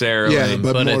necessarily. Yeah,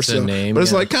 but more it's a so. name, but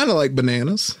it's yeah. like kind of like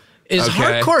bananas. Is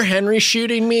Okay. Hardcore Henry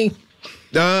shooting me?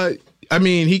 I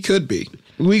mean, he could be.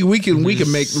 We can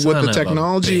make with Son the of a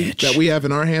technology bitch. that we have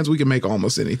in our hands. We can make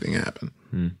almost anything happen.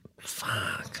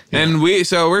 Fuck. And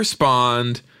we're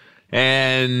spawned,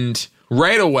 and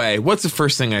right away, what's the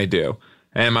first thing I do?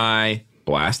 Am I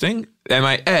blasting? Am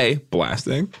I A,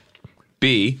 blasting,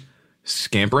 B,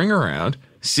 scampering around,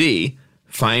 C,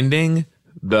 finding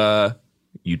the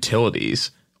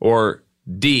utilities, or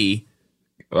D,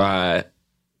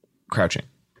 crouching?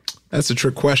 That's a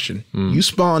trick question. You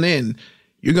spawn in,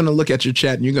 you're going to look at your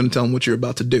chat and you're going to tell them what you're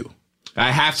about to do.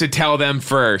 I have to tell them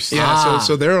first. Yeah,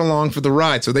 so they're along for the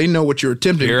ride, so they know what you're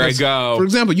attempting. Here I Because, go. For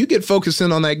example, you get focused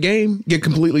in on that game, get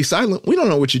completely silent. We don't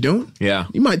know what you're doing. Yeah.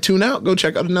 You might tune out, go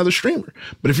check out another streamer.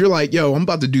 But if you're like, yo, I'm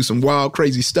about to do some wild,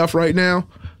 crazy stuff right now,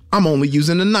 I'm only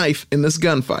using a knife in this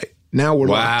gunfight. Now we're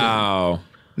locked Wow. in.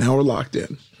 Now we're locked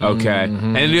in. Okay.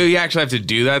 And do you actually have to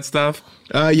do that stuff?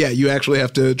 Yeah, you actually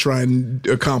have to try and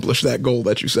accomplish that goal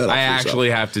that you set up. I for yourself. actually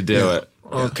have to do Yeah. it.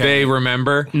 Okay. They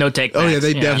remember? No take Oh, yeah, backs.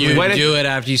 they definitely. You What if- do it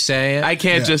after you say it? I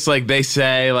can't Yeah. just like they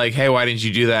say like, "Hey, why didn't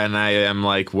you do that?" And I am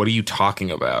like, "What are you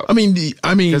talking about?" I mean,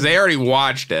 Because they already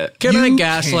watched it. Can I you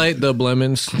gaslight the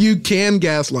Blemons? you can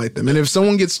gaslight them, and if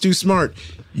someone gets too smart,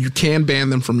 you can ban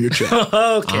them from your chat.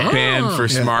 Banned for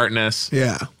smartness.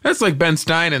 Yeah, That's like Ben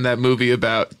Stein in that movie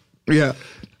about yeah.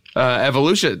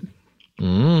 evolution.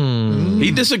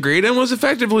 He disagreed and was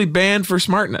effectively banned for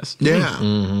smartness.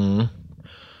 Yeah.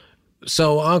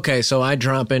 So I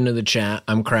drop into the chat.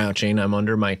 I'm crouching. I'm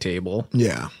under my table.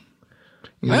 Yeah.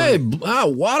 Hey,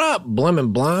 what up,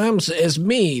 Blemon Blimes? It's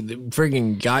me.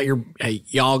 Freaking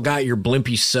y'all got your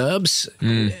blimpy subs.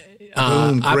 Boom,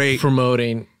 I'm great.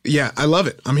 promoting. Yeah, I love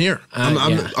it. I'm here.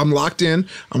 yeah. I'm locked in.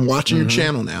 I'm watching your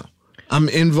channel now. I'm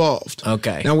involved.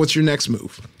 Okay. Now, what's your next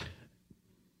move?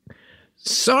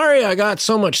 Sorry, I got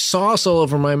so much sauce all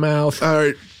over my mouth. All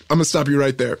right, I'm gonna stop you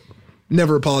right there.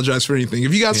 Never apologize for anything.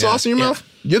 If you got sauce in your mouth,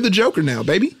 you're the Joker now,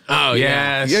 baby. Oh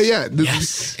Yes. Yeah.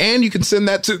 Yes. And you can send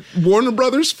that to Warner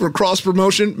Brothers for cross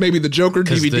promotion. Maybe the Joker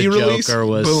 'Cause DVD the release. Joker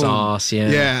was Boom. sauce, yeah.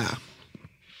 Yeah.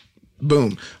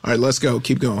 Boom. All right, let's go.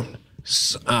 Keep going.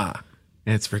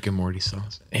 It's Rick and Morty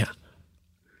sauce. Yeah.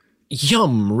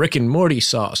 Yum, Rick and Morty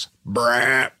sauce.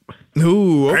 Brap.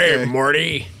 Ooh, okay. Hey,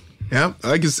 Morty. Yeah,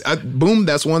 I guess. Boom,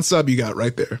 that's one sub you got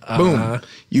right there. Boom.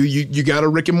 You got a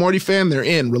Rick and Morty fan. They're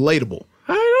in. Relatable.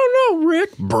 I don't know,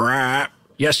 Rick. Brap.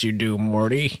 Yes, you do,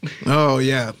 Morty. Oh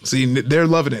yeah. See, they're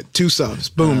loving it. 2 subs.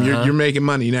 Boom. You're making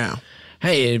money now.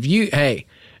 Hey,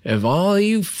 if all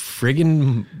you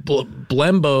friggin'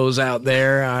 blembos out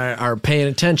there are paying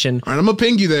attention, All right, I'm gonna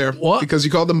ping you there. What? Because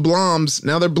you called them bloms.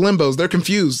 Now they're blimbos. They're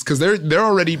confused because they're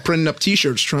already printing up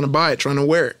T-shirts, trying to buy it, trying to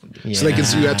wear it, so they can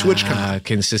see you at TwitchCon.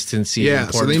 Consistency.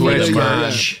 Yeah, so they need to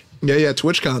merch Yeah,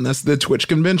 TwitchCon. That's the Twitch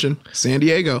convention, San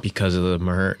Diego. because of the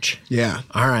merch. Yeah.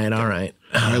 All right. All right,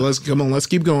 let's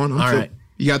keep going. All right.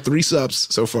 You got 3 subs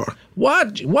so far.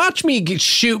 Watch me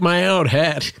shoot my own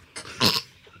head.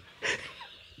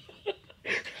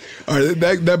 All right,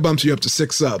 that bumps you up to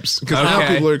 6 subs because now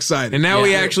Okay. people are excited. And now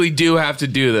we actually do have to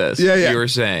do this. Yeah. You were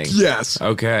saying. Yes.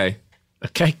 Okay.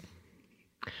 Okay.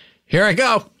 Here I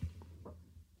go.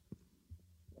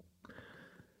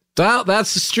 Well,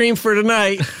 that's the stream for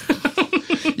tonight.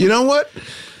 You know what?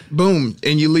 Boom,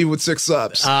 and you leave with 6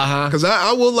 subs. Because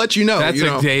I will let you know. That's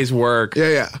a day's work.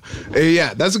 Yeah.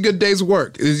 That's a good day's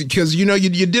work. Because you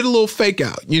did a little fake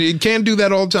out. You can't do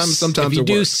that all the time. Sometimes if you it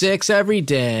do works. 6 every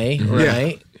day,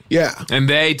 right? Yeah. And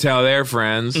they tell their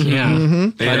friends. Yeah.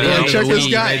 They By the know. end of Check the this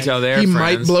week, guy. They tell their He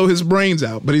friends. might blow his brains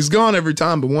out, but he's gone every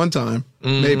time. But one time,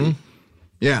 maybe.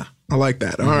 Yeah, I like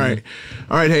that. All right,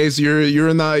 Hayes, you're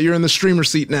in the streamer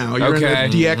seat now. You're Okay.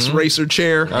 in the DX racer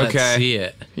chair. Let's Okay. see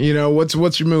it.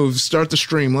 What's your move? Start the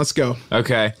stream. Let's go.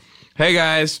 Okay. Hey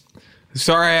guys.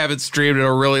 Sorry I haven't streamed in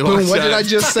a really long Boom, time. what did I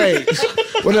just say?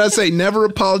 What did I say? Never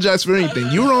apologize for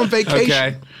anything. You were on vacation.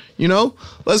 Okay.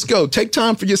 Let's go. Take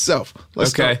time for yourself.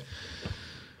 Let's go. Okay.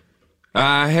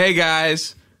 Hey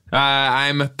guys.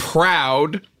 I'm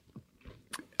proud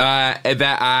that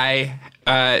I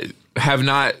have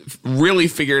not really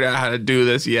figured out how to do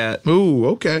this yet. Ooh,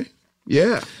 okay.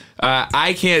 Yeah.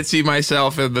 I can't see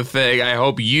myself in the thing. I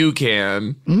hope you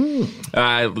can.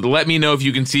 Let me know if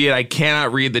you can see it. I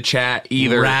cannot read the chat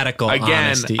either. Radical Again,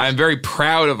 honesty. I'm very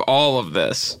proud of all of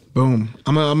this. Boom.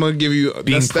 I'm gonna give you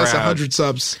that's 100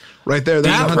 subs right there.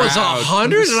 That's That 100. was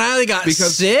 100 and I only got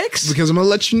 6? Because I'm gonna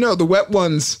let you know the wet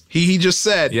ones. He just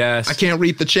said, yes, I can't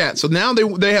read the chat. So now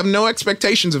they have no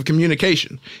expectations of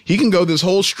communication. He can go this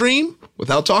whole stream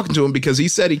without talking to him because he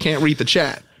said he can't read the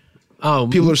chat. Oh,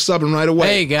 people are subbing right away.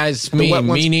 Hey guys, me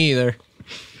neither.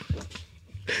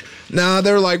 Nah,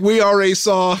 they're like, we already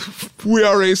saw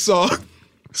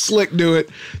Slick do it.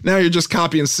 Now you're just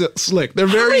copying Slick. They're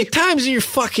very. How many times is your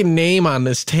fucking name on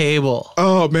this table?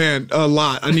 Oh man, a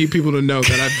lot. I need people to know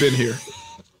that I've been here.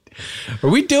 Are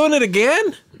we doing it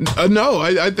again? No,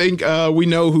 I think we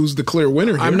know who's the clear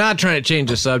winner here. I'm not trying to change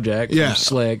the subject. Yeah. From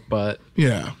Slick, but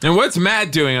yeah. And what's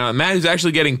Matt doing on Matt? Who's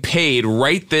actually getting paid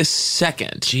right this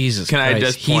second? Jesus, can Christ. I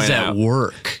just point He's out? at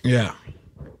work. Yeah.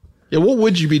 Yeah. What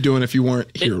would you be doing if you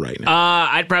weren't here right now?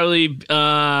 I'd probably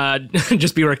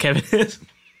just be where Kevin is.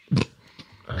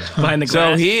 Behind the glass.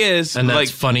 So he is, and that's like,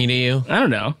 funny to you. I don't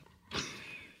know.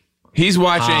 He's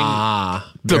watching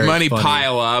the very money funny.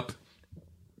 pile up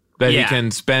that he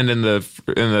can spend in the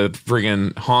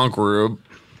friggin' honk room.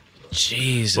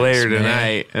 Jesus, later man.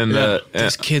 tonight, and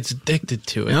this kid's addicted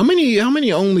to it. How many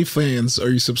OnlyFans are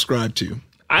you subscribed to?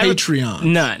 Patreon.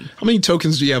 None. How many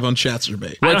tokens do you have on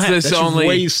Chatterbait? What's this that you've only?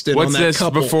 wasted What's on that this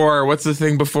couple? before? What's the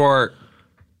thing before?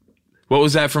 What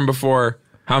was that from before?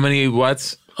 How many?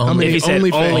 What's? How many If he said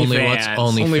OnlyFans?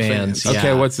 OnlyFans. Yeah.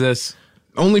 Okay, what's this?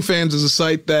 OnlyFans is a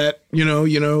site that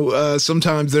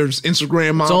sometimes there's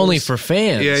Instagram models. It's only for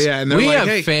fans. Yeah, and they're we like, have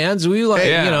hey, fans. We like,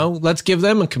 hey, let's give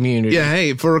them a community. Yeah,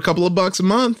 hey, for a couple of bucks a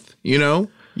month,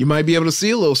 you might be able to see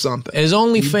a little something. Is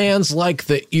OnlyFans like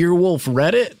the Earwolf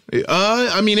Reddit?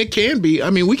 I mean, it can be. I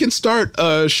mean, we can start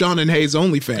Sean and Hayes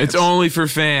OnlyFans. It's only for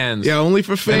fans. Yeah, only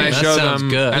for fans. And I That show sounds them,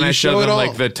 good. and You I show show it them all.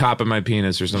 like the top of my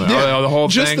penis or something. Yeah, Oh, the whole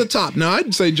just thing. the top. No,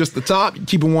 I'd say just the top.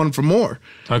 Keep it one for more.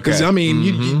 Okay. Because I mean,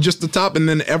 you just the top, and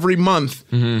then every month,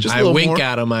 just a I little wink more.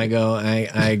 at them. I go.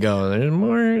 There's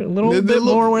more, a little bit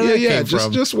more where that came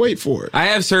from. Just wait for it. I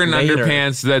have certain Later.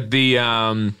 underpants that the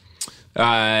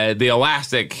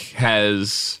elastic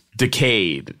has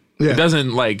decayed. Yeah. It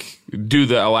doesn't like do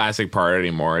the elastic part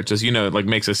anymore. It just it like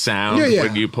makes a sound Yeah.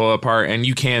 when you pull apart, and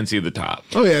you can see the top.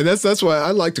 Oh yeah, that's why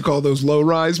I like to call those low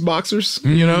rise boxers.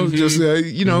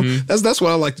 That's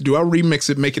what I like to do. I remix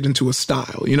it, make it into a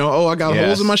style. I got Yes.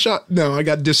 holes in my shot. No, I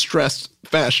got distressed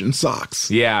fashion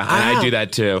socks. Yeah, and I do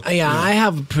that too. Yeah, I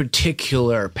have a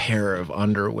particular pair of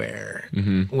underwear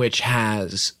which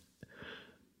has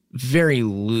very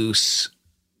loose,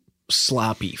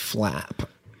 sloppy flap,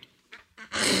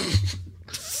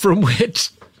 from which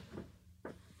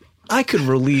I could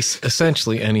release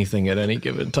essentially anything at any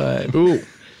given time. Ooh.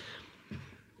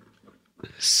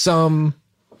 Some,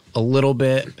 a little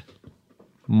bit,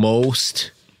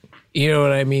 most, you know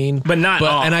what I mean? But not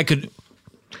all. And I could.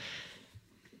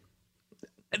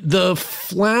 The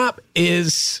flap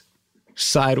is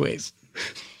sideways.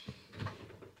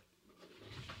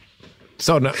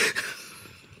 So no.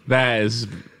 That's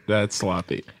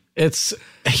sloppy. It's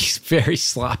a very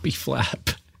sloppy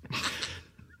flap.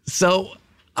 So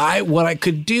what I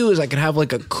could do is I could have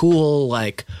like a cool,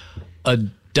 like a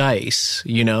dice,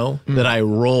 that I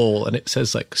roll, and it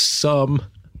says like some,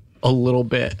 a little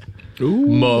bit,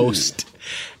 most,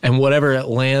 and whatever it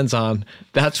lands on,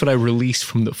 that's what I release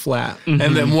from the flap.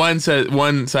 And then one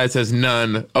side says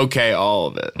none. Okay, all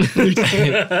of it.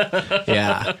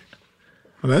 Yeah.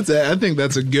 Well, I think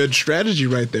that's a good strategy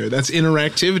right there. That's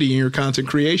interactivity in your content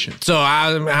creation. So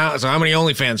how many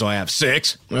OnlyFans do I have?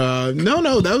 6?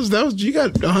 No, that was you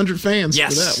got 100 fans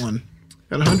Yes. for that one.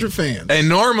 Got 100 fans. And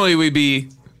normally we'd be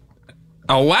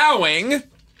allowing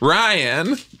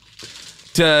Ryan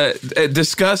to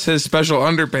discuss his special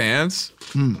underpants,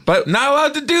 but not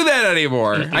allowed to do that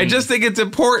anymore. I just think it's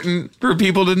important for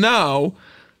people to know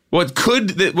what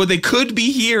they could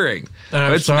be hearing.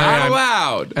 I'm It's sorry, not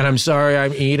allowed. And I'm sorry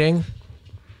I'm eating,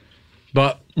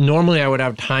 but normally I would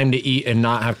have time to eat and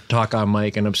not have to talk on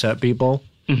mic and upset people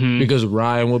because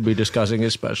Ryan would be discussing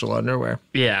his special underwear.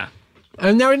 Yeah.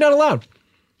 And now he's not allowed.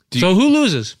 So who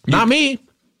loses? Not me.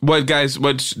 What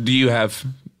do you have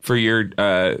for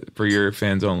your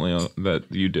fans only that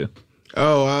you do?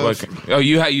 Oh,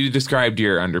 You described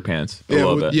your underpants a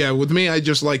little bit. Yeah, with me, I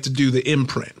just like to do the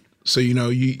imprint. So,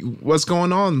 what's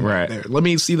going on right there? Let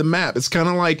me see the map. It's kind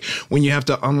of like when you have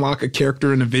to unlock a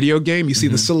character in a video game, you see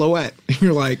the silhouette.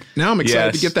 You're like, now I'm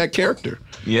excited to get that character.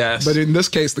 Yes. But in this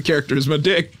case, the character is my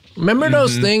dick. Remember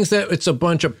those things that it's a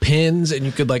bunch of pins and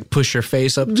you could like push your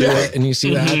face up to it and you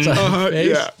see that outside your face?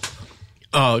 Yeah.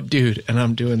 Oh, dude. And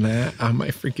I'm doing that on my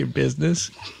freaking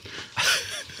business.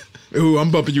 Ooh,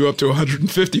 I'm bumping you up to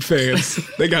 150 fans.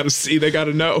 They got to see. They got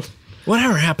to know.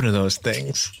 Whatever happened to those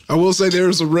things? I will say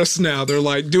there's a risk now. They're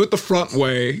like, do it the front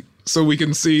way so we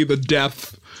can see the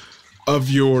depth of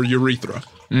your urethra.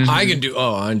 I can do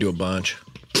a bunch.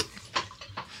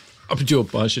 I'll do a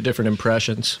bunch of different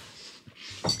impressions.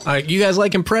 You guys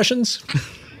like impressions?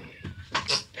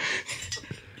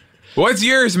 What's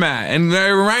yours, Matt? And I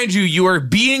remind you, you are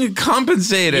being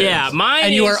compensated. Yeah, mine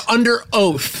and you are under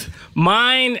oath.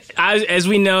 Mine, as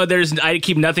we know, I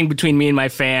keep nothing between me and my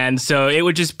fans, so it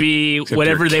would just be Except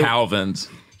whatever your they. Calvins.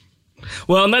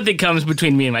 Well, nothing comes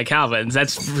between me and my Calvins.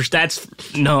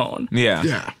 That's known.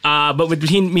 Yeah. But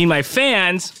between me and my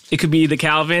fans, it could be the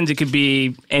Calvins. It could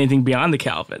be anything beyond the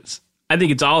Calvins. I think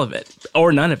it's all of it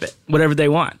or none of it, whatever they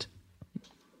want.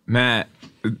 Matt,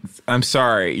 I'm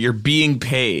sorry. You're being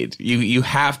paid. You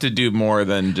have to do more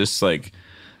than just like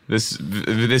this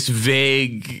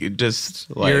vague, just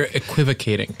like you're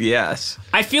equivocating. Yes,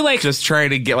 I feel like just trying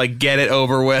to get it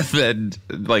over with, and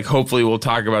like hopefully we'll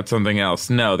talk about something else.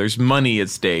 No, there's money at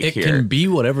stake It here. can be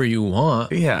whatever you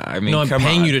want. Yeah, I mean, no, I'm come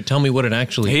paying on. you to tell me what it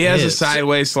actually He is. has a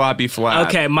sideways sloppy flat.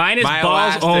 Okay, mine is My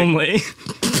balls elastic- only.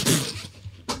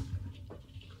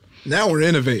 Now we're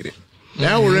innovating.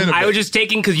 I was just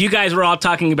taking because you guys were all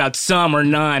talking about some or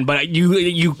none, but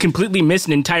you completely missed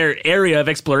an entire area of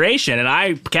exploration, and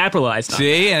I capitalized on it.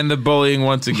 See, and the bullying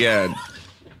once again.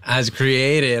 Has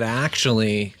created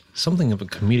actually something of a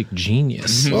comedic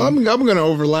genius. Well, I'm going to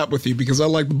overlap with you because I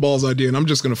like the balls idea, and I'm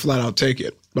just going to flat out take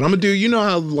it. But I'm going to do, you know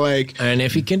how like... And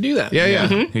if he can do that. Yeah.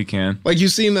 He can. Like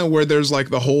you've seen that where there's like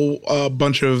the whole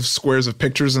bunch of squares of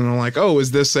pictures and they're like, oh,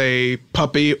 is this a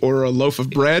puppy or a loaf of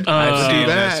bread? I've seen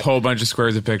that. this whole bunch of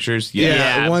squares of pictures.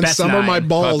 Yeah, one best some of my nine.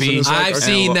 balls. Puppy. And it's like, I've okay.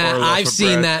 seen or a that. loaf I've of seen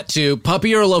bread. that too.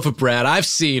 Puppy or a loaf of bread. I've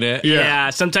seen it. Yeah,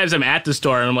 sometimes I'm at the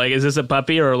store and I'm like, is this a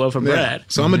puppy or a loaf of Yeah. bread?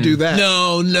 So I'm going to do that.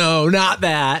 No, not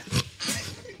that.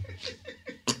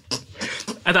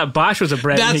 I thought Bosch was a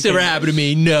bread. That's never happened to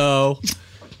me. No.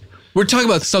 We're talking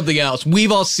about something else.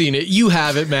 We've all seen it. You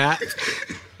haven't, Matt.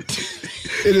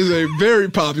 It is a very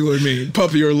popular meme.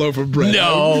 Puppy or loaf of bread.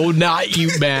 No, not you,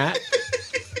 Matt.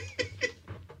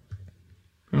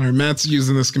 All right, Matt's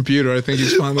using this computer. I think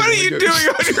he's finally. What are gonna you get- doing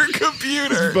on your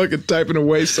computer? He's fucking typing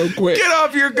away so quick. Get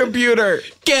off your computer.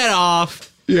 Get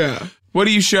off. Yeah. What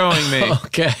are you showing me?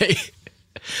 Okay.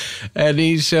 And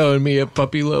he's showing me a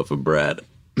puppy loaf of bread.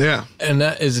 Yeah. And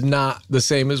that is not the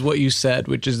same as what you said,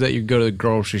 which is that you go to the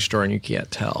grocery store and you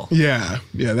can't tell. Yeah.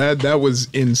 That was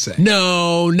insane.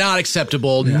 No, not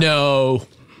acceptable. Yeah. No.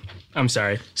 I'm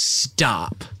sorry.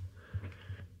 Stop.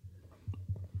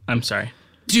 I'm sorry.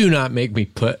 Do not make me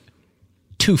put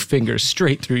 2 fingers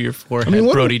straight through your forehead,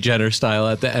 what- Brody Jenner style,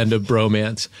 at the end of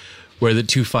Bromance, where the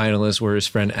 2 finalists were his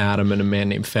friend Adam and a man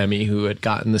named Femi, who had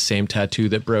gotten the same tattoo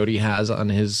that Brody has on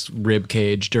his rib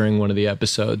cage during one of the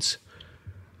episodes.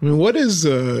 I mean, what is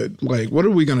what are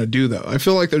we gonna do though? I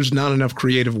feel like there's not enough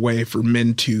creative way for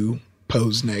men to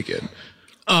pose naked.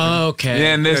 Okay.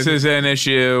 And this is an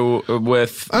issue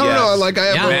with I don't know. Like I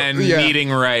have men yeah. meeting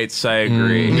rights. I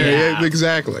agree. Yeah,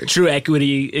 exactly. True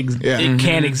equity Yeah. it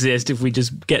can exist if we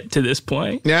just get to this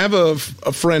point. Yeah, I have a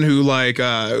friend who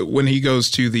when he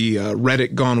goes to the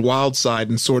Reddit Gone Wild side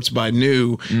and sorts by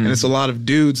new, and it's a lot of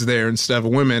dudes there instead of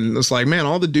women. It's like, man,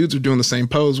 all the dudes are doing the same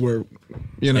pose where,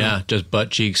 Yeah, just butt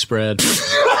cheek spread.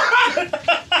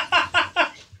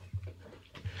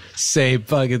 Same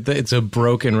fucking thing. It's a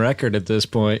broken record at this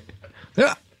point.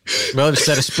 Yeah. Well,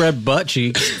 instead of spread butt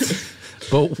cheeks.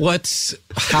 But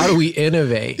how do we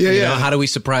innovate? Yeah, You yeah. know, how do we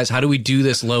surprise? How do we do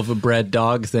this loaf of bread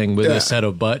dog thing with Yeah. a set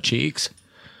of butt cheeks?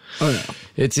 Oh yeah.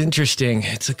 It's interesting.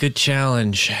 It's a good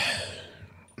challenge.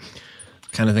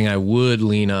 Kind of thing I would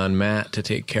lean on Matt to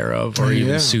take care of, or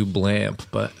even Yeah. Sue Blamp,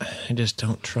 but I just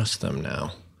don't trust them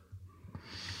now.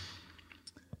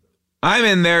 I'm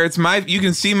in there. You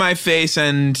can see my face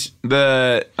and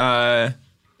the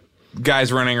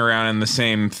guys running around in the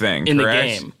same thing. In the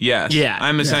correct? game. Yes. Yeah.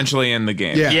 I'm essentially in the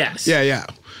game. Yeah. Yes. Yeah.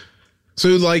 So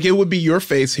it would be your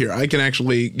face here. I can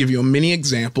actually give you a mini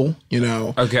example,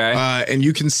 Okay. And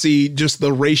you can see just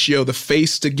the ratio, the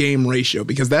face to game ratio,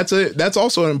 because that's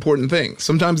also an important thing.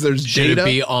 Sometimes there's Should data. it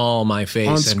be all my face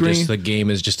on and screen? just the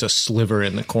game is just a sliver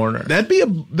in the corner? That'd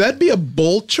be a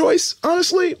bold choice,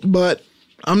 honestly, but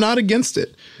I'm not against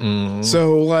it.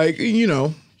 So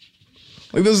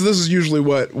Like this is usually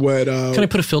what. Can I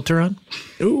put a filter on?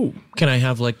 Ooh, Can I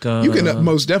have like you can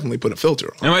most definitely put a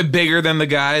filter on. Am I bigger than the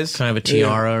guys? Can I have a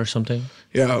tiara or something?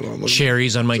 Yeah, hold on.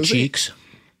 Cherries on my cheeks.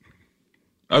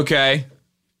 Okay.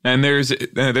 And there's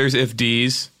if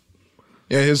D's.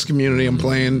 Yeah, his community. I'm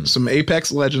playing some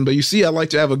Apex Legends, but you see, I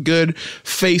like to have a good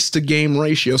face to game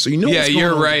ratio, so you know. Yeah, what's going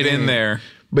you're on right the in game. there.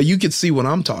 But you can see what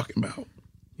I'm talking about.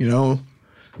 You know,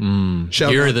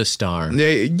 You're the star.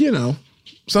 They, you know,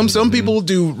 some people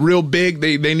do real big.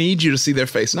 They need you to see their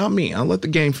face, not me. I'll let the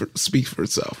game speak for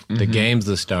itself. The game's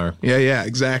the star. Yeah,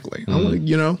 exactly.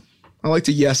 I like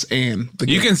to yes and the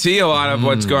game. You can see a lot of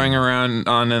what's going around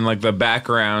in like the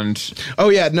background. Oh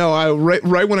yeah, no.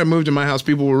 Right when I moved in my house,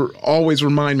 people were always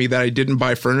remind me that I didn't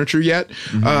buy furniture yet,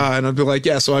 and I'd be like,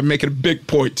 yeah. So I make it a big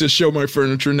point to show my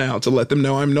furniture now to let them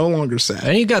know I'm no longer sad.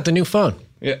 And you got the new phone.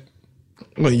 Yeah.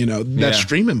 Well, that's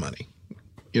streaming money.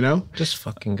 This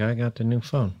fucking guy got the new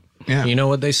phone. Yeah. You know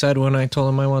what they said when I told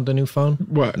them I want the new phone?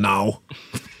 What? No.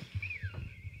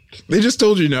 They just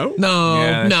told you no?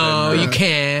 No, you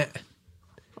can't.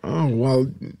 Oh,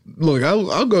 well, look,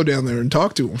 I'll go down there and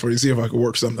talk to him for you, see if I can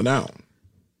work something out.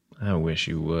 I wish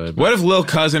you would. What if Lil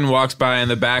Cousin walks by in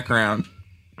the background?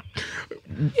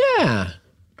 Yeah.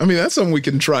 I mean, that's something we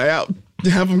can try out.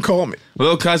 Have him call me.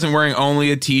 Lil Cousin wearing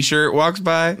only a t-shirt walks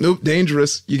by? Nope,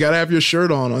 dangerous. You got to have your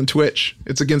shirt on Twitch.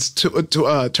 It's against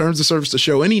terms of service to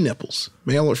show any nipples,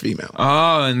 male or female.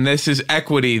 Oh, and this is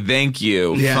equity. Thank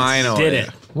you. Yes. Finally. Did it.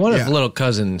 What if little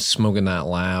cousin's smoking that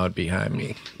loud behind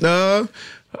me?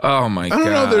 Oh my God. I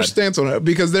don't know their stance on it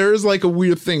because there is like a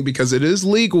weird thing because it is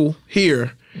legal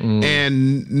here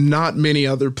and not many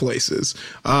other places.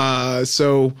 But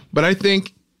I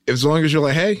think as long as you're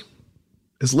like, hey,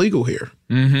 it's legal here,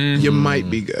 you might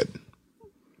be good.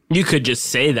 You could just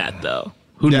say that though.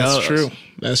 Who knows? That's true.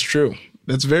 That's true.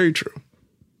 That's very true.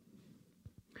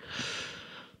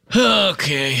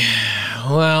 Okay.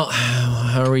 Well,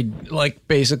 are we like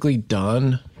basically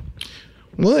done?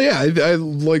 Well, yeah, I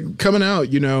like coming out,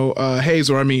 Hayes,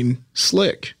 or I mean,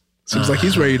 Slick. Seems like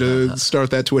he's ready to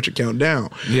start that Twitch account down.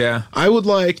 Yeah. I would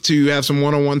like to have some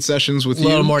one-on-one sessions with you. A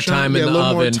little more time in the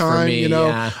oven for me,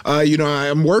 yeah.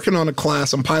 I'm working on a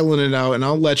class. I'm piloting it out, and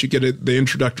I'll let you get the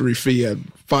introductory fee at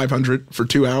 $500 for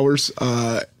 2 hours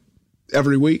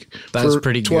every week. That's for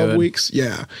pretty 12 good. weeks,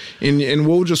 yeah. And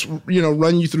we'll just,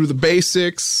 run you through the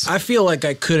basics. I feel like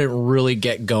I couldn't really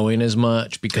get going as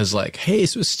much because like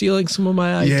Hayes was stealing some of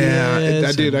my ideas.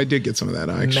 Yeah, I did get some of that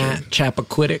actually. Matt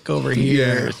Chappaquiddick over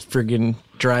here is friggin'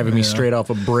 driving me straight off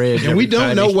a bridge. And we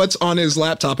don't know what's on his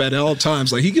laptop at all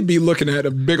times. Like he could be looking at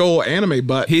a big old anime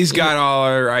butt. He's got all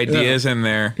our ideas in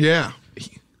there. Yeah.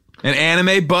 An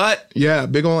anime butt? Yeah,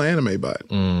 big old anime butt.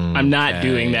 I'm not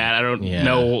doing that. I don't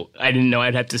know. I didn't know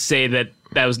I'd have to say that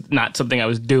was not something I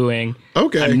was doing.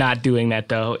 Okay. I'm not doing that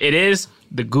though. It is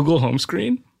the Google home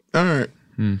screen. All right.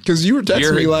 Because you were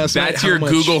texting me last night. That's your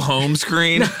Google home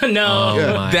screen? No.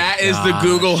 That is the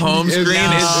Google home screen?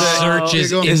 Search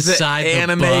is inside the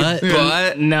anime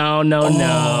butt? No.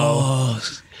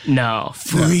 No.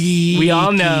 Free. We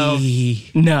all know.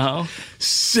 No.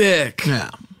 Sick. Yeah.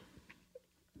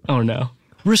 Oh no.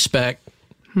 Respect.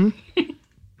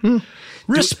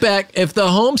 Respect. If the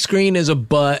home screen is a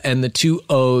butt and the two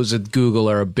O's at Google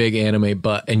are a big anime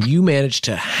butt, and you manage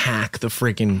to hack the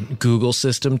freaking Google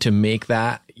system to make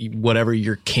that whatever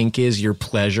your kink is, your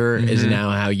pleasure is now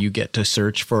how you get to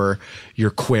search for your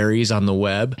queries on the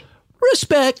web.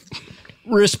 Respect.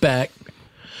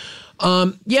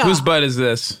 Yeah. Whose butt is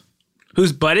this?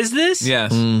 Whose butt is this?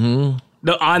 Yes.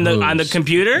 On the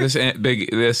computer?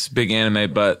 This big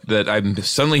anime butt that I'm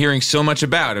suddenly hearing so much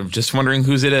about. I'm just wondering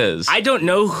whose it is. I don't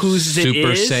know whose it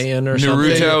Super is. Saiyan or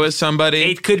Naruto something. is somebody.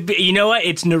 It could be. You know what?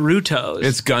 It's Naruto's.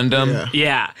 It's Gundam.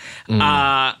 Yeah.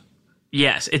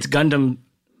 Yes, it's Gundam.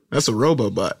 That's a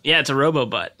robo butt. Yeah, it's a robo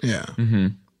butt. Yeah.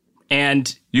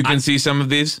 And You can see some of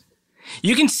these?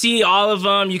 you can see all of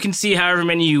them. You can see however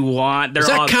many you want. They're Is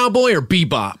that all, Cowboy or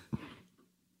Bebop?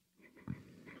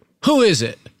 Who is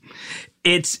it?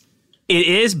 it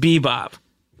is Bebop.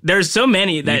 There's so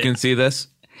many that You can see this?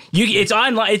 it's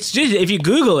online. It's just if you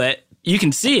Google it, you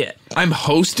can see it. I'm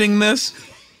hosting this?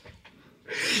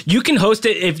 You can host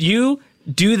it if you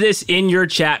do this in your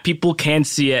chat. People can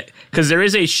see it because there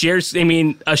is a share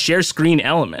screen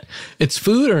element. It's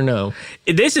food or no?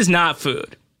 This is not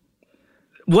food.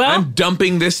 Well, I'm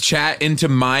dumping this chat into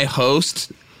my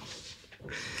host?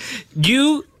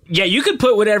 you could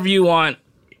put whatever you want.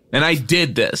 And I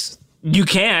did this. You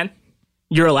can.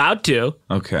 You're allowed to.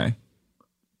 Okay.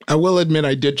 I will admit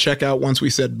I did check out once we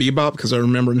said bebop because I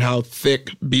remembered how thick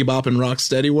bebop and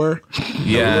rocksteady were.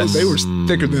 Yes. They were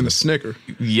thicker than a Snicker.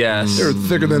 Yes. They were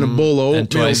thicker than a bowl of And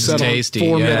oatmeal twice as set on tasty,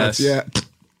 4 yes. minutes.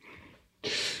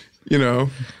 Yeah. You know,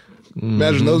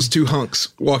 imagine those two hunks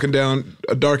walking down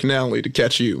a darkened alley to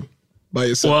catch you by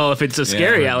yourself. Well, if it's a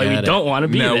scary alley, we got it. don't want to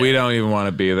be there. No, we don't even want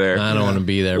to be there. I don't want to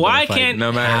be there. Why but if can't- I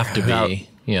No matter have to how- be?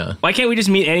 Yeah. Why can't we just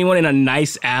meet anyone in a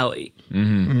nice alley?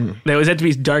 That always have to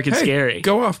be dark and Hey, scary.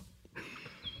 Go off.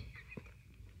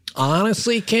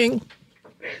 Honestly, King,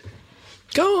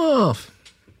 go off.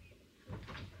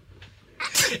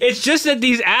 It's just that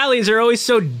these alleys are always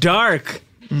so dark.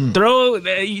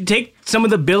 You take some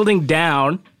of the building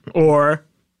down or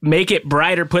make it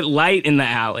brighter, put light in the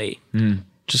alley.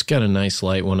 Just got a nice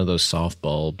light, one of those soft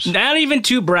bulbs. Not even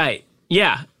too bright.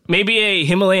 Yeah, maybe a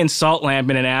Himalayan salt lamp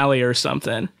in an alley or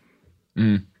something.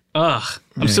 Ugh,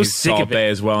 I'm so sick Salt of Bay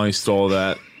it. as well. And he stole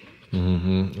that.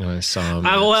 I saw him.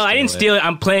 Well, I didn't steal it.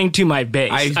 I'm playing to my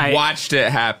base. I watched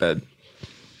it happen.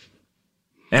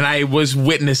 And I was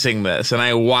witnessing this, and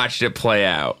I watched it play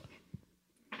out.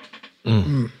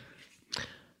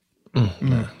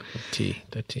 The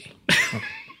tea.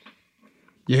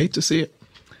 You hate to see it.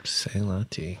 Say la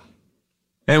tea.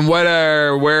 And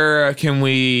where can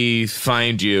we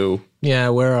find you? Yeah,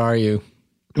 where are you?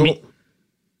 Oh,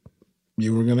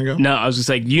 you were going to go? No, I was just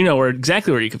like, you know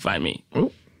exactly where you can find me.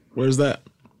 Oh, where's that?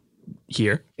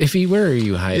 Here. Iffy, where are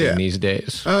you hiding Yeah. these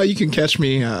days? You can catch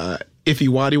me Iffy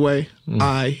Nwadiwe,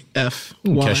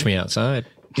 IFY. Catch me outside.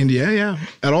 India, yeah,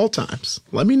 at all times.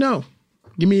 Let me know.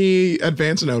 Give me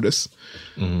advance notice.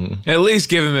 At least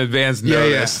give him advance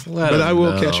notice. Yeah. Let But him I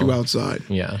will know. catch you outside.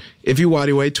 Yeah. Iffy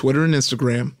Nwadiwe, Twitter and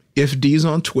Instagram. If D's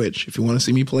on Twitch, if you want to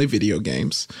see me play video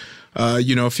games.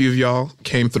 A few of y'all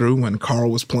came through when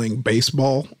Carl was playing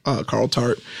baseball, Carl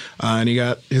Tart, and he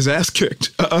got his ass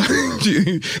kicked.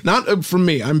 Not from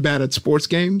me. I'm bad at sports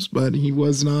games, but he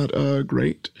was not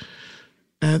great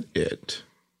at it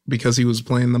because he was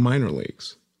playing the minor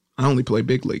leagues. I only play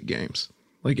big league games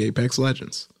like Apex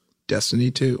Legends, Destiny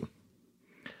 2.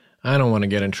 I don't want to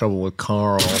get in trouble with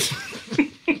Carl.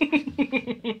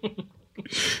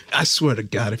 I swear to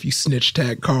God, if you snitch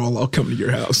tag Carl, I'll come to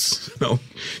your house. I'll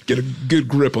get a good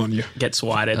grip on you. Get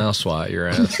swatted. I'll swat your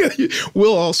ass.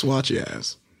 We'll all swat your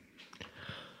ass.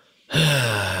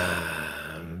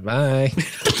 Bye.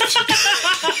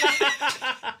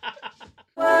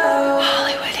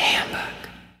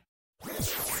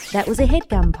 That was a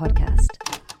headgum podcast.